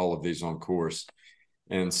 did all of these on course.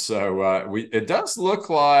 And so it does look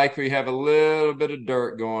like we have a little bit of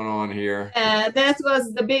dirt going on here. That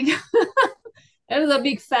was the big. It was a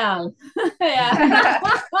big fail.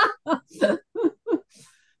 Yeah.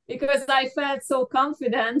 Because I felt so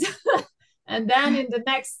confident. And then in the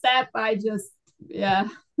next step, I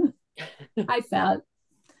felt.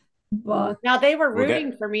 But now they were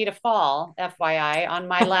rooting for me to fall, FYI, on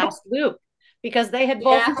my last loop because they had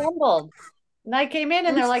both stumbled. And I came in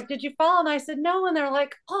and they're like, "Did you fall?" And I said, "No." And they're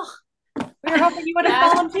like, "Oh, we were hoping you would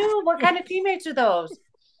have fallen too. What kind of teammates are those?"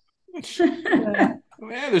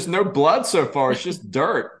 Man, there's no blood so far. It's just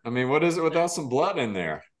dirt. I mean, what is it without some blood in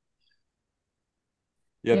there?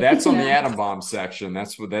 Yeah, that's on the atom bomb section.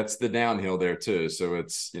 That's the downhill there too. So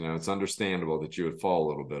it's understandable that you would fall a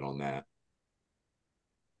little bit on that.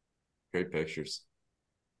 Great pictures.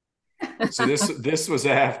 So this was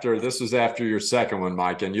after your second one,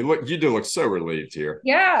 Mike, and you do look so relieved here.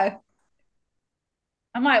 Yeah.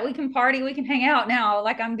 I'm like, we can party, we can hang out now.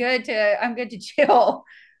 Like I'm good to chill.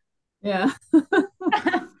 Yeah.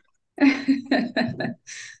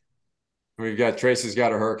 We've got Tracy's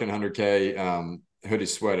got a Hurricane 100K hoodie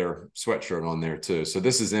sweatshirt on there too. So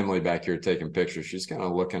this is Emily back here taking pictures. She's kind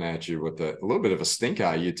of looking at you with a little bit of a stink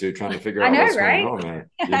eye, you two, trying to figure out what's going on there.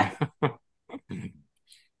 Yeah.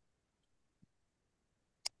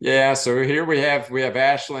 Yeah, so here we have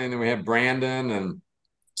Ashley, and then we have Brandon. And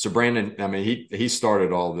so Brandon, I mean, he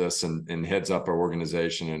started all this and heads up our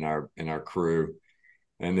organization and our crew.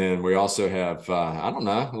 And then we also have I don't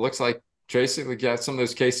know, it looks like Tracy, we got some of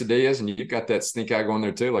those quesadillas, and you've got that stink eye going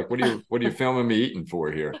there too. Like, what are you filming me eating for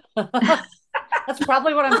here? That's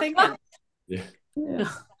probably what I'm thinking. Yeah. Yeah.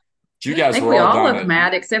 You guys I think were we all look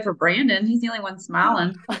mad except for Brandon. He's the only one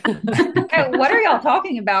smiling. Hey, what are y'all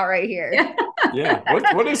talking about right here? Yeah.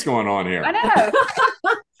 What is going on here? I know.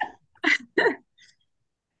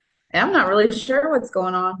 I'm not really sure what's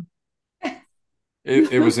going on.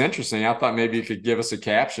 It was interesting. I thought maybe you could give us a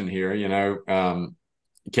caption here.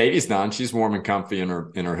 Katie's done. She's warm and comfy in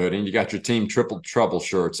her hoodie. And you got your team Triple Trouble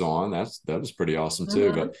shirts on. That was pretty awesome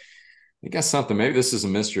too. Mm-hmm. But you got something. Maybe this is a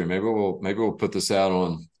mystery. Maybe we'll put this out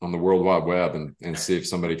on the World Wide Web and see if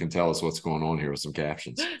somebody can tell us what's going on here with some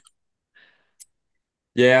captions.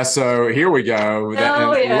 Yeah. So here we go.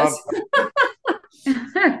 Yes.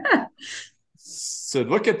 So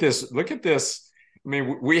look at this.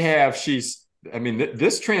 I mean,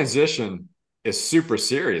 this transition is super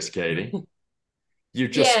serious, Katie. You're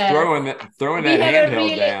just throwing that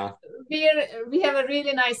handheld down. We have a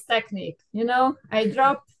really nice technique. I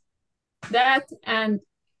drop that and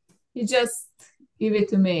you just give it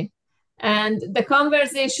to me. And the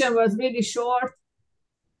conversation was really short.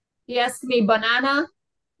 He asked me, "Banana?"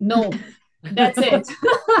 No, that's it.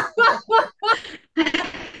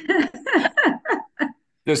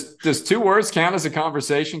 Does 2 words count as a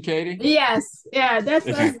conversation, Katie? Yes. Yeah, that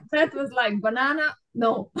was like banana.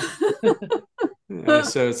 No. Yeah,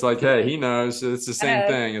 so it's like, hey, he knows. It's the same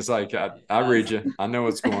thing. It's like, I read you. I know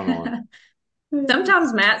what's going on.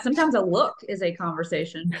 Sometimes, Matt, a look is a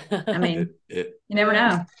conversation. I mean, you never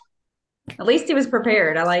know. At least he was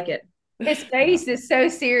prepared. I like it. His face is so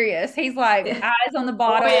serious. He's like eyes on the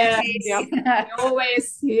bottom. yeah.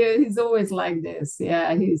 He's- He's always like this. Yeah,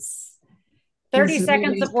 30 he's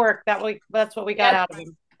seconds really of work. That's what we got out of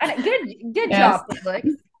him. And good Yes. job, Felix.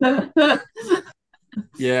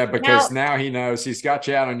 Yeah, because now he knows he's got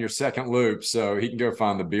you out on your second loop, so he can go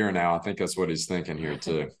find the beer now. I think that's what he's thinking here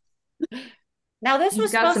too. Now this He's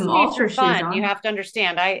was got supposed some to be ultra for shoes fun. on. You have to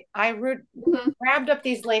understand. I grabbed up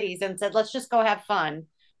these ladies and said, let's just go have fun.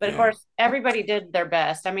 But of Yeah. course, everybody did their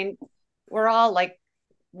best. I mean, we're all like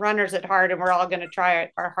runners at heart, and we're all going to try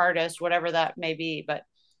our hardest, whatever that may be. But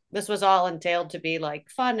this was all entailed to be like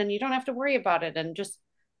fun, and you don't have to worry about it, and just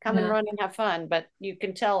come and Yeah. run and have fun. But you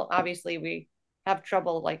can tell, obviously, we have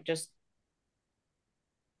trouble like just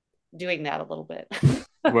doing that a little bit.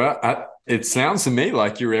 Well, it sounds to me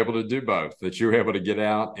like you were able to do both, that you were able to get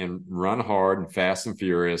out and run hard and fast and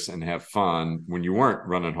furious and have fun when you weren't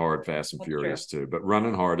running hard, fast and That's furious too. But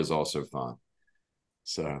running hard is also fun.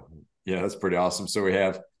 So yeah, that's pretty awesome. So we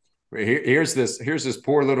have here's this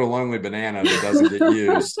poor little lonely banana that doesn't get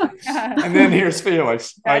used. And then here's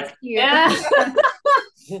Felix. That's Like, cute. Yeah.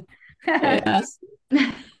 Yes.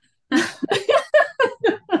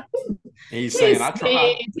 he's saying, I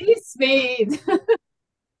tried. He's sweet.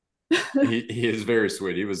 He is very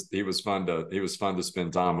sweet. He was fun to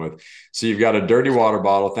spend time with. So you've got a dirty water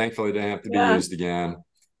bottle. Thankfully, it didn't have to be used again.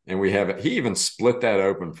 And we have it. He even split that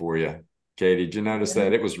open for you, Katie. Did you notice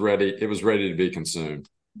that it was ready? It was ready to be consumed.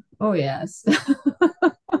 Oh yes.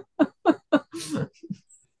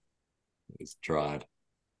 He's tried.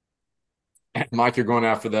 Mike, you're going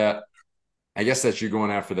after that. I guess that's you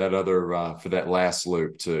going after that other for that last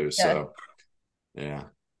loop too. So yeah.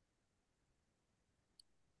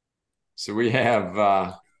 So we have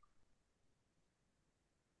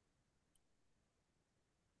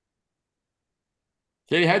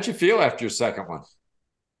Katie, how'd you feel after your second one?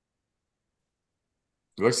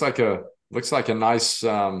 Looks like a nice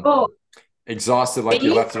Oh, exhausted, like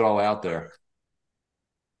you left it all out there.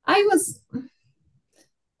 I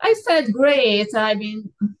felt great. I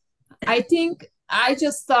mean, I think I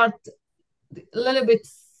just start a little bit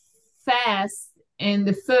fast in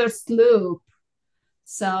the first loop.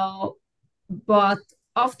 So, but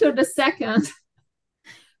after the second,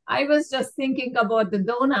 I was just thinking about the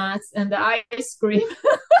donuts and the ice cream.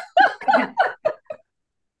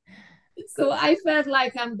 So I felt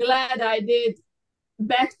like I'm glad I did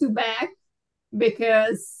back to back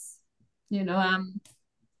because,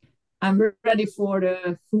 I'm ready for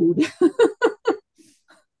the food.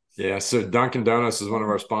 Yeah, so Dunkin' Donuts is one of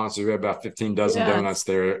our sponsors. We have about 15 dozen Yes. donuts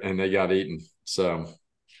there, and they got eaten. So,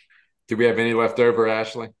 do we have any left over,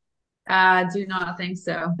 Ashley? I do not think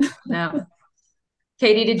so. No.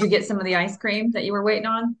 Katie, did you get some of the ice cream that you were waiting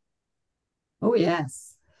on? Oh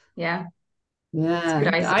yes. Yeah. Yeah.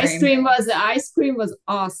 good The ice cream. ice cream was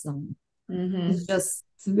awesome.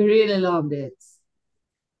 Mm-hmm. We really loved it.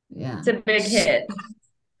 Yeah. It's a big hit.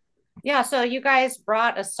 Yeah, so you guys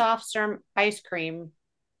brought a soft serve ice cream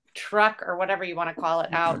truck or whatever you want to call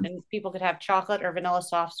it out, and people could have chocolate or vanilla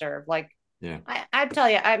soft serve. Like, Yeah. I'd tell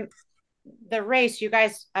you, the race, you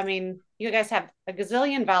guys have a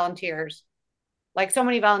gazillion volunteers, like so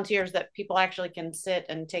many volunteers that people actually can sit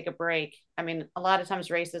and take a break. I mean, a lot of times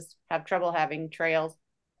races have trouble having trails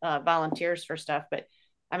volunteers for stuff, but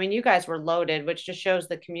I mean, you guys were loaded, which just shows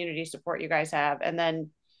the community support you guys have. And then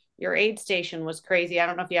your aid station was crazy. I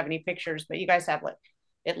don't know if you have any pictures, but you guys have like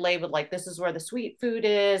it labeled like, this is where the sweet food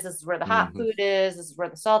is, this is where the hot food is, this is where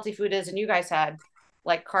the salty food is. And you guys had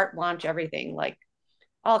like carte blanche everything, like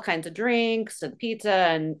all kinds of drinks and pizza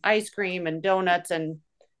and ice cream and donuts and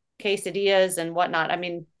quesadillas and whatnot. I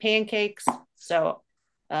mean, pancakes. So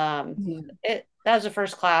that was a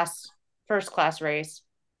first class race.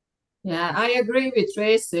 Yeah, I agree with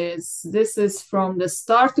races. This is from the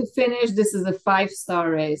start to finish. This is a 5-star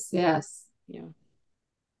race. Yes. Yeah.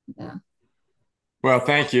 Yeah. Well,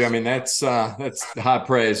 thank you. I mean, that's high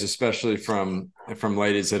praise, especially from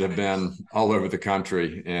ladies that have been all over the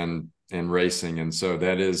country and racing. And so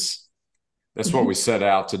that's what we set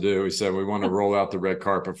out to do. We said we want to roll out the red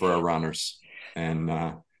carpet for our runners, and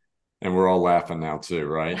we're all laughing now too,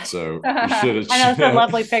 right? So you should have. I know, it's a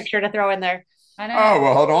lovely picture to throw in there. I know. Oh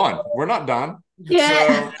well, hold on, we're not done.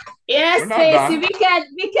 Yeah. So, Yes, we're not Tracy, done.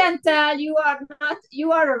 we can tell you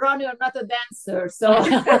are a runner, not a dancer. So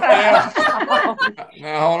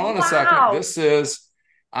Now hold on a second. Wow. This is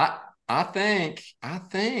I think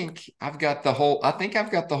I've got the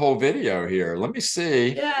whole video here. Let me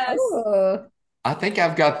see. yes. Ooh. I think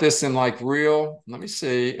I've got this in like real. Let me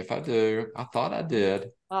see if I do. I thought I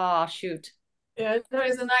did. Oh, shoot. Yeah, there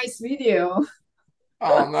is a nice video.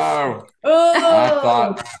 Oh no.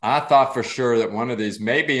 Oh, I thought for sure that one of these,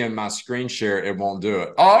 maybe in my screen share, it won't do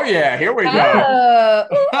it. Oh yeah, here we go.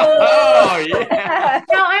 Oh, Oh yeah.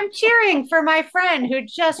 Now I'm cheering for my friend who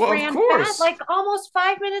just Well, of ran fast, course. like almost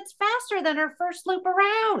 5 minutes faster than her first loop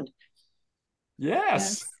around.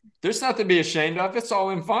 Yes. There's nothing to be ashamed of. It's all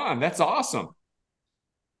in fun. That's awesome.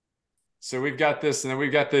 So we've got this, and then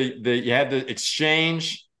we've got the you had the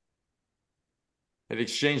exchange. Had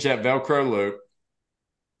exchanged that Velcro loop.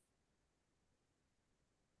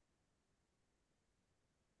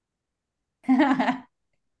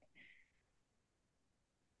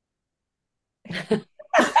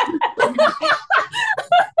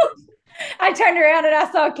 I turned around and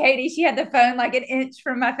I saw Katie. She had the phone like an inch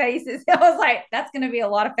from my face. I was like, that's going to be a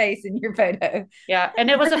lot of face in your photo. Yeah, and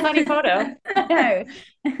it was a funny photo. No.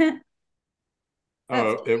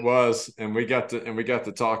 Oh, it was, and we got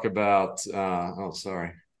to talk about.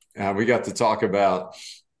 We got to talk about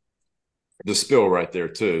the spill right there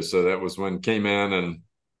too. So that was when came in and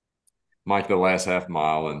Mike the last half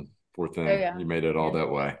mile, and poor thing, you made it all that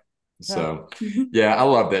way. So yeah, I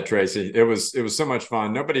love that, Tracy. It was so much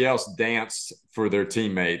fun. Nobody else danced for their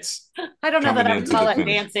teammates. I don't know that I would call it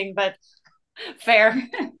dancing, but fair.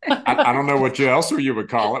 I don't know what else you would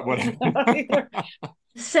call it. What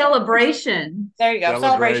Celebration. There you go.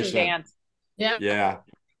 Celebration dance. Yeah.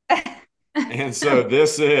 And so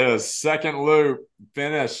this is second loop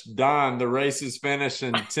finished, done. The race is finished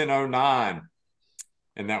in 10:09.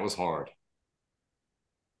 And that was hard.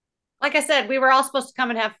 Like I said, we were all supposed to come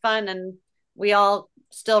and have fun, and we all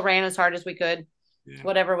still ran as hard as we could,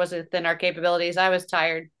 whatever was within our capabilities. I was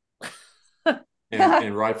tired.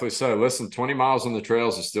 and rightfully so. Listen, 20 miles on the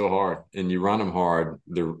trails is still hard, and you run them hard.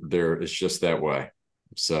 It's just that way.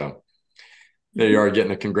 So there you are,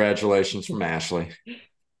 getting a congratulations from Ashley.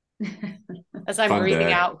 As I'm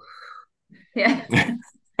breathing out. Yeah.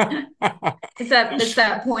 It's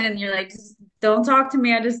that point, and you're like, don't talk to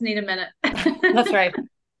me. I just need a minute. That's right.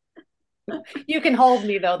 You can hold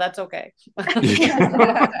me though. That's okay.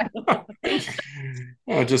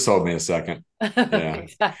 Oh, just hold me a second. Yeah.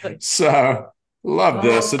 Exactly. So love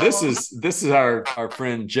this. So this is our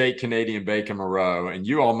friend Jake Canadian Bacon Moreau, and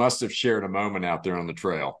you all must have shared a moment out there on the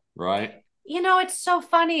trail, right? You know, it's so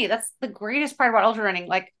funny. That's the greatest part about ultra running.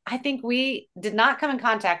 Like, I think we did not come in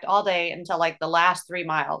contact all day until like the last 3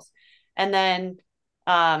 miles. And then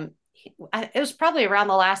it was probably around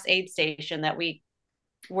the last aid station that we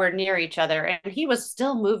were near each other, and he was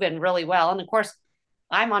still moving really well. And of course,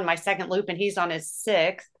 I'm on my second loop and he's on his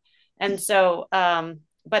sixth. And so,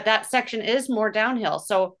 but that section is more downhill.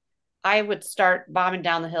 So I would start bombing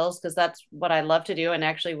down the hills because that's what I love to do. And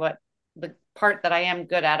actually what the part that I am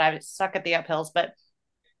good at, I suck at the uphills, but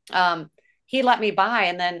he let me by.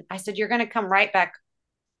 And then I said, you're going to come right back.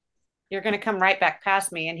 You're going to come right back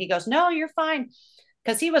past me. And he goes, no, you're fine.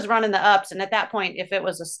 Cause he was running the ups. And at that point, if it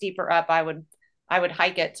was a steeper up, I would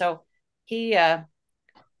hike it. So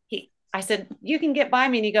I said, you can get by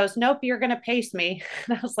me. And he goes, nope, you're going to pace me.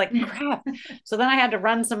 And I was like, crap. So then I had to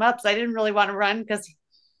run some ups. I didn't really want to run because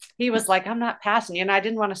he was like, I'm not passing you. And I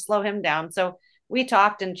didn't want to slow him down. So we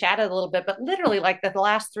talked and chatted a little bit, but literally like the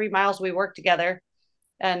last 3 miles we worked together.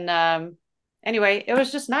 And anyway, it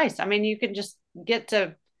was just nice. I mean, you can just get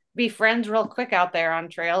to be friends real quick out there on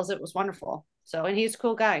trails. It was wonderful. So, and he's a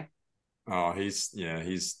cool guy. Oh, he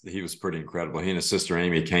was pretty incredible. He and his sister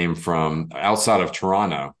Amy came from outside of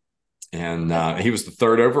Toronto, and he was the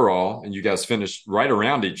third overall, and you guys finished right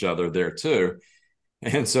around each other there too.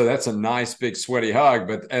 And so that's a nice big sweaty hug.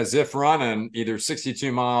 But as if running either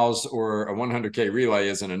 62 miles or a 100K relay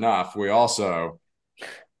isn't enough, we also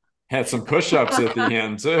had some push-ups at the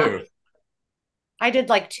end too. I did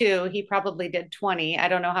like 2. He probably did 20. I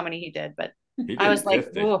don't know how many he did, but I was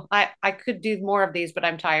 50. Like, I could do more of these, but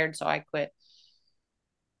I'm tired, so I quit.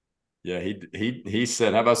 Yeah, he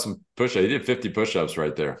said, how about some push-ups? He did 50 push-ups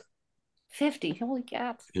right there. 50, holy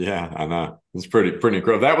cats. Yeah, I know. It's pretty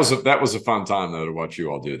incredible. That was a fun time though to watch you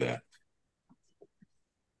all do that.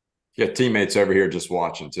 You got teammates over here just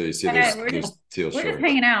watching too. You see those teal shirts. We're just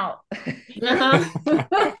hanging out.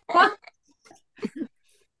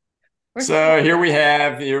 So here we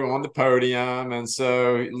have you on the podium, and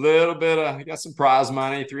so a little bit of you got some prize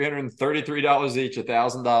money, $333 each,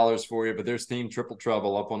 $1,000 for you. But there's Team Triple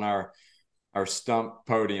Trouble up on our stump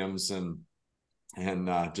podiums and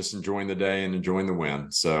just enjoying the day and enjoying the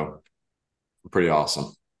win. So pretty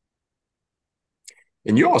awesome.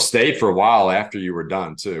 And you all stayed for a while after you were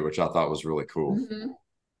done too, which I thought was really cool. Mm-hmm.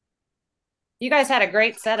 You guys had a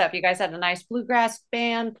great setup. You guys had a nice bluegrass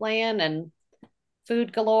band playing and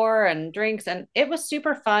food galore and drinks, and it was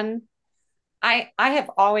super fun. I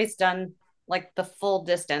have always done like the full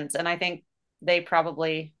distance. And I think they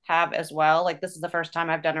probably have as well. Like this is the first time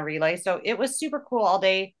I've done a relay. So it was super cool all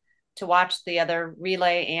day to watch the other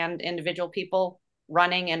relay and individual people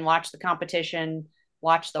running and watch the competition,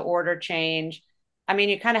 watch the order change. I mean,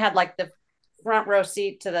 you kind of had like the front row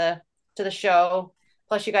seat to the show.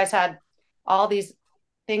 Plus you guys had all these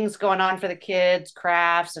things going on for the kids,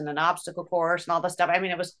 crafts and an obstacle course and all this stuff. I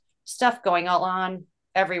mean, it was stuff going all on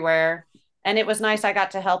everywhere. And it was nice. I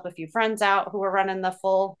got to help a few friends out who were running the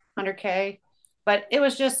full 100K, but it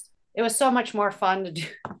was so much more fun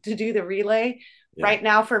to do the relay right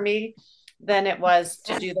now for me than it was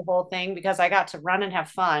to do the whole thing, because I got to run and have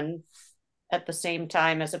fun at the same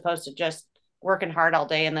time, as opposed to just working hard all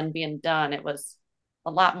day and then being done. It was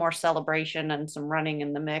a lot more celebration and some running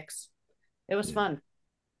in the mix. It was fun.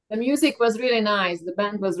 The music was really nice. The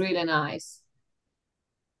band was really nice.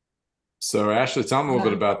 So Ashley, tell me a little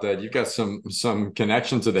bit about that. You've got some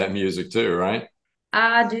connection to that music too, right?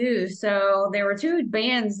 I do. So there were two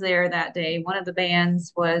bands there that day. One of the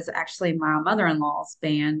bands was actually my mother-in-law's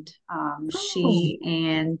band. She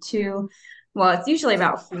and two, well, it's usually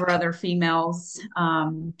about four other females,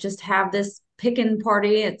 just have this pickin'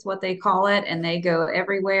 party. It's what they call it. And they go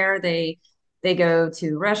everywhere. They go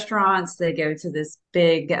to restaurants. They go to this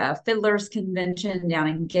big fiddlers convention down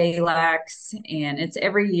in Galax, and it's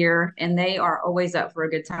every year. And they are always up for a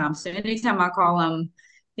good time. So anytime I call them,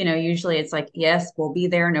 usually it's like, yes, we'll be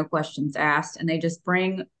there, no questions asked. And they just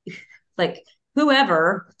bring like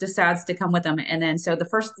whoever decides to come with them. And then so the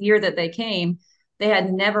first year that they came, they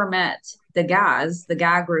had never met the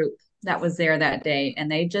guy group that was there that day. And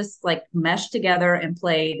they just like meshed together and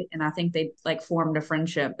played. And I think they like formed a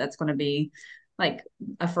friendship that's going to be like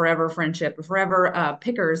a forever friendship, a forever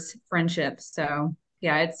pickers friendship. So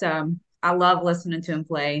yeah, it's I love listening to them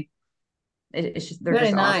play. It's just, they're very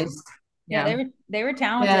just nice. awesome. Yeah, they were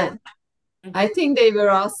talented. Yeah. I think they were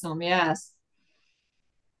awesome. Yes.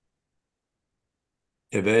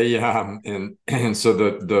 Yeah, they and so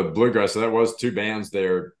the bluegrass, so that was two bands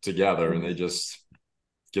there together, and they just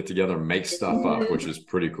get together and make stuff up, which is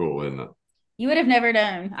pretty cool, isn't it? You would have never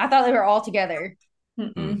known. I thought they were all together.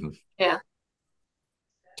 Mm-hmm. Yeah.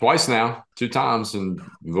 Twice now, 2 times, and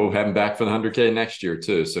we'll have them back for the 100K next year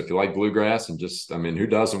too. So if you like bluegrass, and just, I mean, who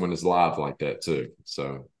doesn't when it's live like that too?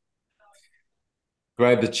 So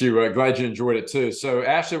glad you enjoyed it too. So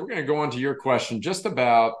Ashley, we're going to go on to your question just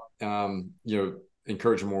about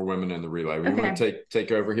encouraging more women in the relay. We want to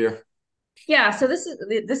take over here. Yeah, so this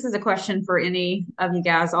is a question for any of you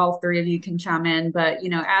guys. All three of you can chime in, but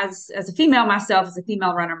as a female myself, as a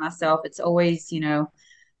female runner myself, it's always you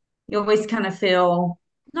always kind of feel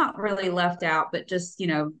not really left out, but just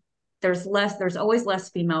there's always less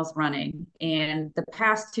females running. And the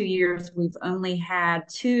past 2 years, we've only had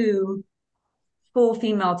 2 full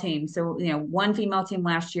female teams. So one female team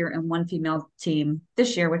last year and one female team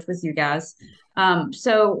this year, which was you guys.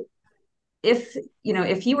 So if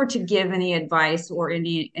you were to give any advice or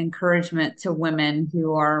any encouragement to women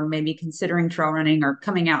who are maybe considering trail running or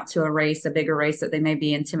coming out to a bigger race that they may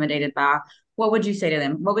be intimidated by, what would you say to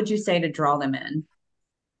them? What would you say to draw them in?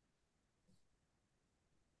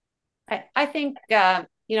 I think,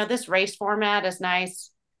 this race format is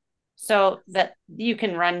nice so that you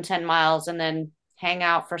can run 10 miles and then hang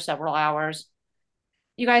out for several hours.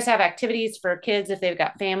 You guys have activities for kids if they've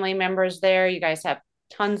got family members there. You guys have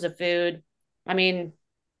tons of food. I mean,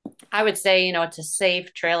 I would say, it's a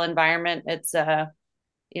safe trail environment. It's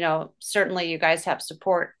certainly you guys have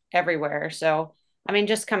support everywhere. So, I mean,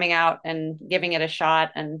 just coming out and giving it a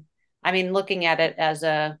shot, and I mean, looking at it as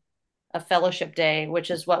a fellowship day,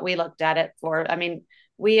 which is what we looked at it for. I mean,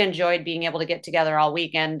 we enjoyed being able to get together all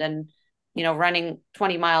weekend, and, running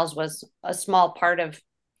 20 miles was a small part of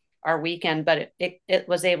our weekend, but it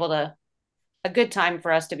was a good time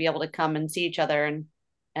for us to be able to come and see each other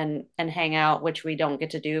and hang out, which we don't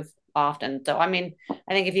get to do often. So, I mean,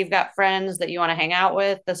 I think if you've got friends that you want to hang out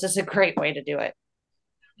with, this is a great way to do it.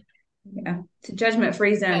 Yeah. It's a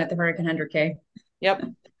judgment-free zone at the Hurricane 100K. Yep.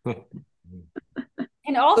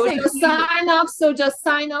 And also just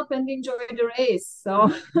sign up and enjoy the race.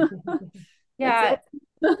 So yeah.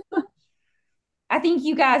 I think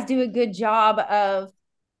you guys do a good job of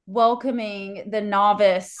welcoming the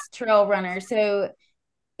novice trail runner. So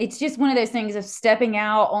it's just one of those things of stepping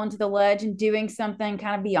out onto the ledge and doing something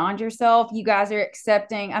kind of beyond yourself. You guys are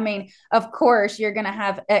accepting. I mean, of course, you're going to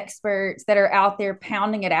have experts that are out there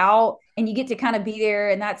pounding it out, and you get to kind of be there,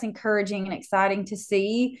 and that's encouraging and exciting to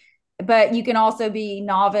see. But you can also be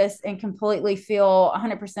novice and completely feel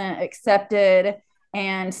 100% accepted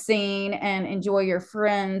and seen and enjoy your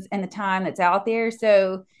friends and the time that's out there.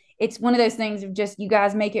 So it's one of those things of just, you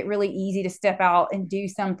guys make it really easy to step out and do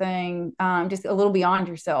something just a little beyond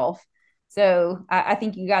yourself. So I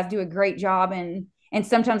think you guys do a great job. And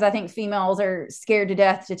sometimes I think females are scared to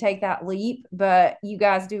death to take that leap, but you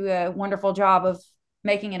guys do a wonderful job of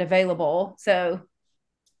making it available. So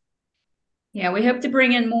yeah, we hope to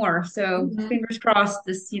bring in more. So fingers crossed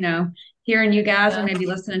this, hearing you guys or maybe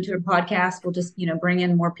listening to a podcast, we'll just, bring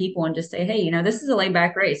in more people and just say, hey, this is a laid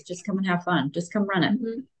back race. Just come and have fun. Just come run it.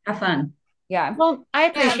 Have fun. Yeah. Well, I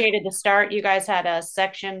appreciated the start. You guys had a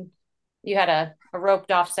section, you had a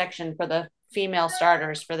roped off section for the female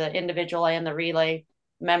starters, for the individual and the relay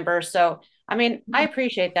members. So, I mean, I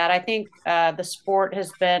appreciate that. I think the sport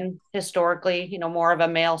has been historically, more of a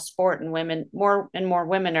male sport, and more and more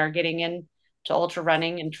women are getting into ultra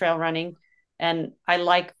running and trail running. And I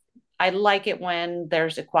like it when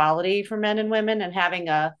there's equality for men and women, and having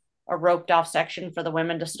a roped off section for the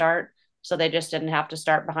women to start, so they just didn't have to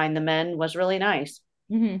start behind the men, was really nice.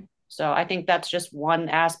 So I think that's just one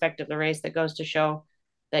aspect of the race that goes to show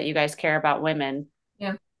that you guys care about women.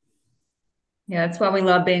 Yeah, that's why we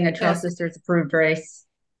love being a Trail Sisters approved race.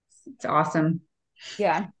 It's awesome.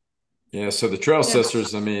 Yeah. Yeah, so the Trail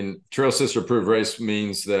Sisters, Trail Sister approved race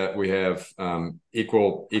means that we have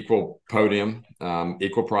equal podium,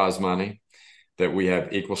 equal prize money, that we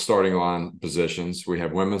have equal starting line positions. We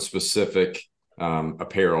have women specific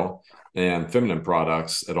apparel and feminine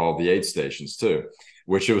products at all the aid stations too,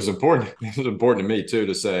 which it was important. It was important to me too,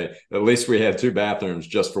 to say, at least we had 2 bathrooms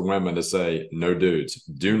just for women, to say, no dudes,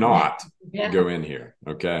 do not go in here.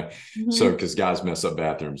 Okay. So, cause guys mess up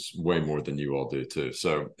bathrooms way more than you all do too.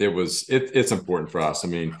 So it's important for us. I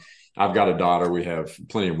mean, I've got a daughter, we have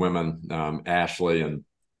plenty of women, Ashley and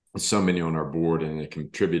so many on our board, and it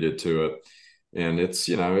contributed to it. And it's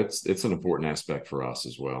an important aspect for us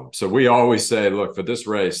as well. So we always say, look, for this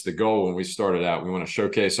race, the goal when we started out, we want to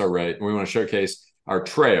showcase our race, we want to showcase our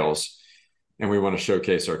trails, and we want to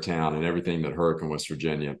showcase our town and everything that Hurricane West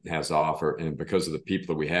Virginia has to offer. And because of the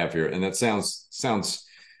people that we have here, and that sounds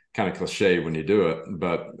kind of cliche when you do it,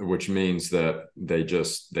 but which means that they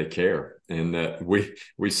care. And that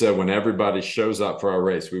we said, when everybody shows up for our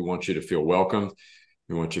race, we want you to feel welcomed,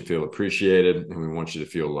 we want you to feel appreciated, and we want you to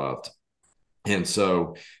feel loved. And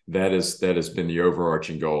so that has been the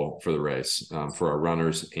overarching goal for the race, for our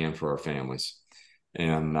runners and for our families.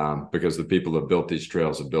 And because the people that built these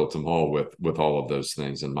trails have built them all with all of those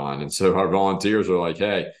things in mind. And so our volunteers are like,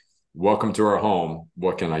 hey, welcome to our home.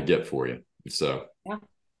 What can I get for you? So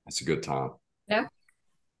it's a good time. Yeah.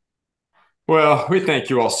 Well, we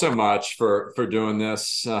thank you all so much for doing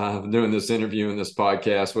this interview and this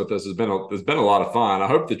podcast with us. It's been a lot of fun. I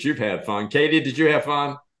hope that you've had fun. Katie, did you have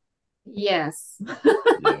fun? Yes.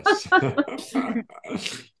 Yes.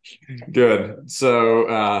 Good. So,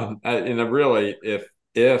 and really,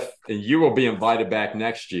 if you will be invited back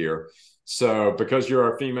next year. So, because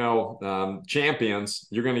you're our female champions,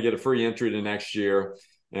 you're going to get a free entry to next year.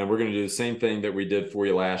 And we're going to do the same thing that we did for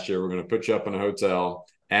you last year. We're going to put you up in a hotel,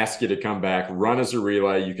 ask you to come back, run as a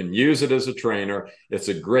relay. You can use it as a trainer. It's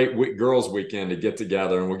a great girls' weekend to get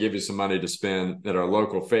together, and we'll give you some money to spend at our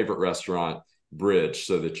local favorite restaurant, Bridge,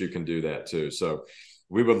 so that you can do that too. So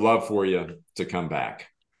we would love for you to come back.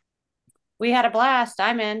 We had a blast.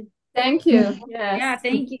 I'm in. Thank you. Yes. Yeah,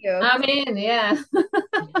 thank you. I'm in. Yeah.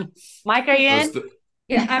 Mike, are you in?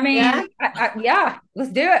 Yeah, I mean, yeah,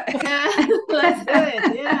 let's do it. Yeah, let's do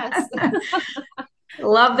it. Yes.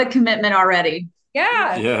 Love the commitment already.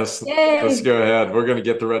 Yeah. Yes. Yay. Let's go ahead. We're going to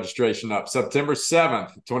get the registration up. September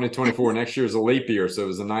 7th, 2024. Next year is a leap year. So it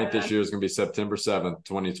was the 9th this year. Is going to be September 7th,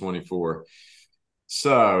 2024.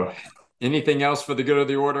 So anything else for the good of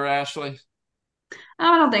the order, Ashley?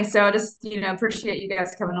 I don't think so. I just, appreciate you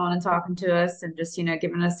guys coming on and talking to us, and just,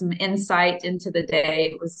 giving us some insight into the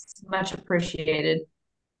day. It was much appreciated.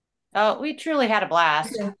 Oh, we truly had a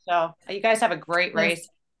blast. Yeah. So you guys have a great race.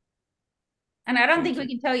 And I don't think we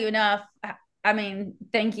can tell you enough. I mean,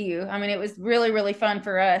 thank you. I mean, it was really, really fun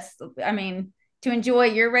for us. I mean, to enjoy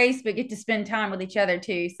your race, but get to spend time with each other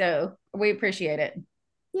too. So we appreciate it.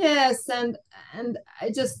 Yes, and I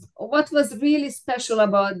just, what was really special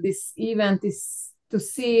about this event is to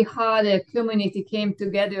see how the community came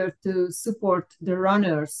together to support the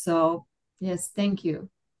runners. So yes, thank you.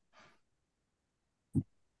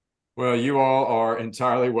 Well, you all are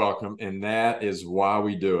entirely welcome, and that is why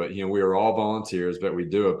we do it. We are all volunteers, but we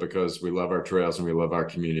do it because we love our trails and we love our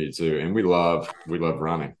community too. And we love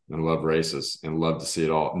running and love races and love to see it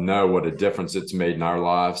all, know what a difference it's made in our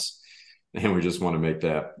lives. And we just want to make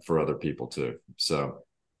that for other people too. So,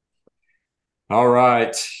 all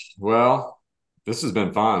right. Well, this has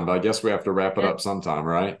been fun, but I guess we have to wrap it up sometime,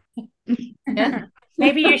 right? Yeah.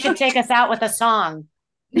 Maybe you should take us out with a song.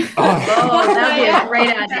 Oh, Oh, that'd be a great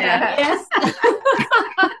idea. Yes.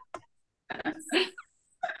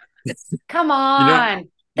 Come on.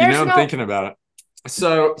 I'm thinking about it.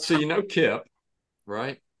 So Kip,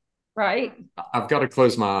 right? Right. I've got to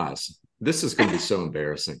close my eyes. This is going to be so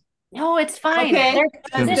embarrassing. No, it's fine. Okay,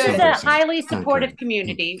 that's This good. is a highly Okay. supportive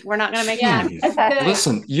community. We're not going to make Yeah. fun of you. Jeez.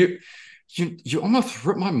 Listen, you almost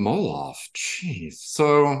ripped my mole off. Jeez.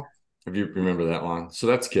 So if you remember that line, so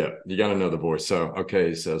that's Kip. You got to know the voice. So okay,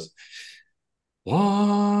 he says,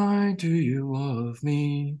 "Why do you love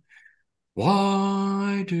me?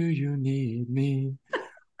 Why do you need me?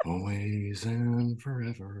 Always and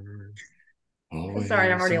forever. Always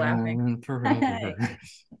Sorry, I'm already laughing. and forever.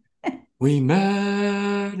 We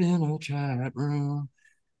met in a chat room.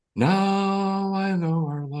 Now I know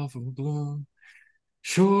our love will bloom.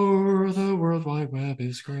 Sure, the World Wide Web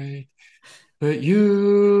is great, but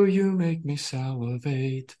you make me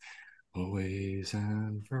salivate. Always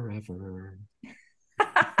and forever."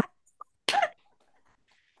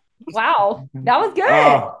 Wow. That was good.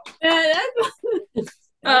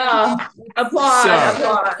 Oh, Applaud. So-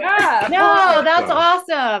 Applaud. Yeah. No, that's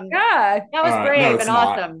awesome. Yeah. That was All right, brave no, it's and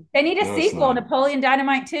not. awesome. They need a No, it's sequel, not. Napoleon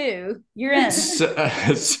Dynamite 2. You're in. so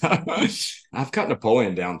I've got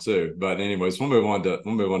Napoleon down too. But anyways, we'll move on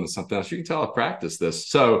to something else. You can tell I've practiced this.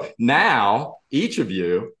 So now each of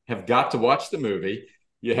you have got to watch the movie.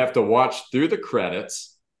 You have to watch through the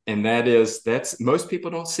credits, and that's most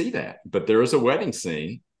people don't see that, but there is a wedding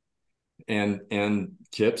scene, and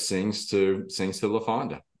Kip sings to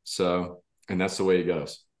LaFonda. So, and that's the way it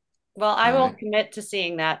goes. Well, I All will right. commit to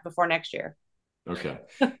seeing that before next year. Okay.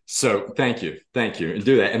 So thank you. And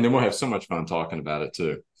do that. And then we'll have so much fun talking about it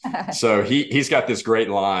too. So he's got this great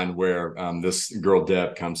line where this girl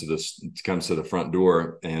Deb comes to the front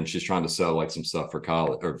door, and she's trying to sell like some stuff for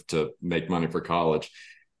college, or to make money for college.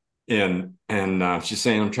 And she's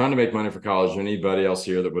saying, "I'm trying to make money for college. Is there anybody else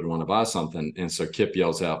here that would want to buy something?" And so Kip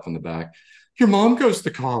yells out from the back, "Your mom goes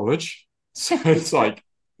to college." So it's like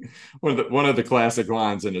one of the classic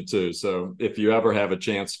lines in it too. So if you ever have a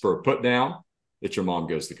chance for a put down, it's "Your mom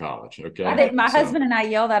goes to college." Okay. I think my husband and I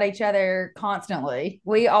yelled at each other constantly.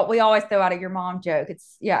 We always throw out a "your mom" joke.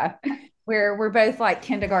 It's we're both like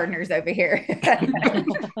kindergartners over here.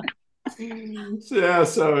 Yeah,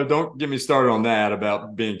 so don't get me started on that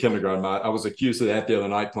about being kindergarten. I was accused of that the other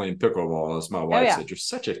night playing pickleball. As my wife said, "You're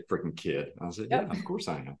such a freaking kid." I said, "Yeah, of course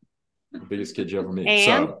I am. The biggest kid you ever meet."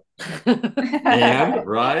 And? And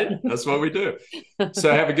right, that's what we do.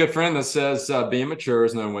 So I have a good friend that says being mature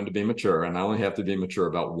is knowing when to be mature, and I only have to be mature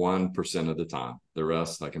about 1% of the time. The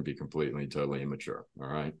rest I can be completely and totally immature. All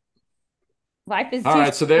right. Life is all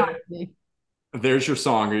right. So short. there's your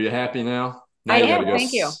song. Are you happy now? Now I you am. gotta go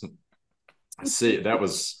Thank you. See,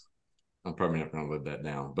 I'm probably not going to live that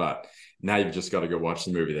down, but now you've just got to go watch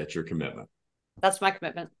the movie. That's your commitment. That's my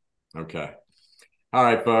commitment. Okay. All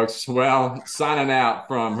right, folks. Well, signing out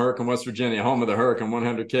from Hurricane, West Virginia, home of the Hurricane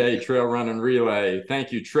 100K Trail Running Relay.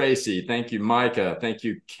 Thank you, Tracy. Thank you, Micah. Thank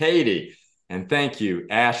you, Katie. And thank you,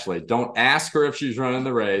 Ashley. Don't ask her if she's running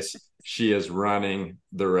the race. She is running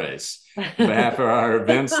the race. On behalf of our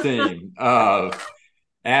events team of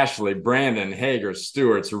Ashley, Brandon, Hager,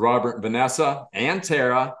 Stewart, Robert, Vanessa, and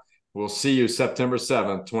Tara, we'll see you September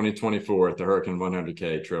 7th, 2024 at the Hurricane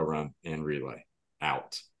 100K Trail Run and Relay.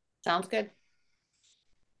 Out. Sounds good.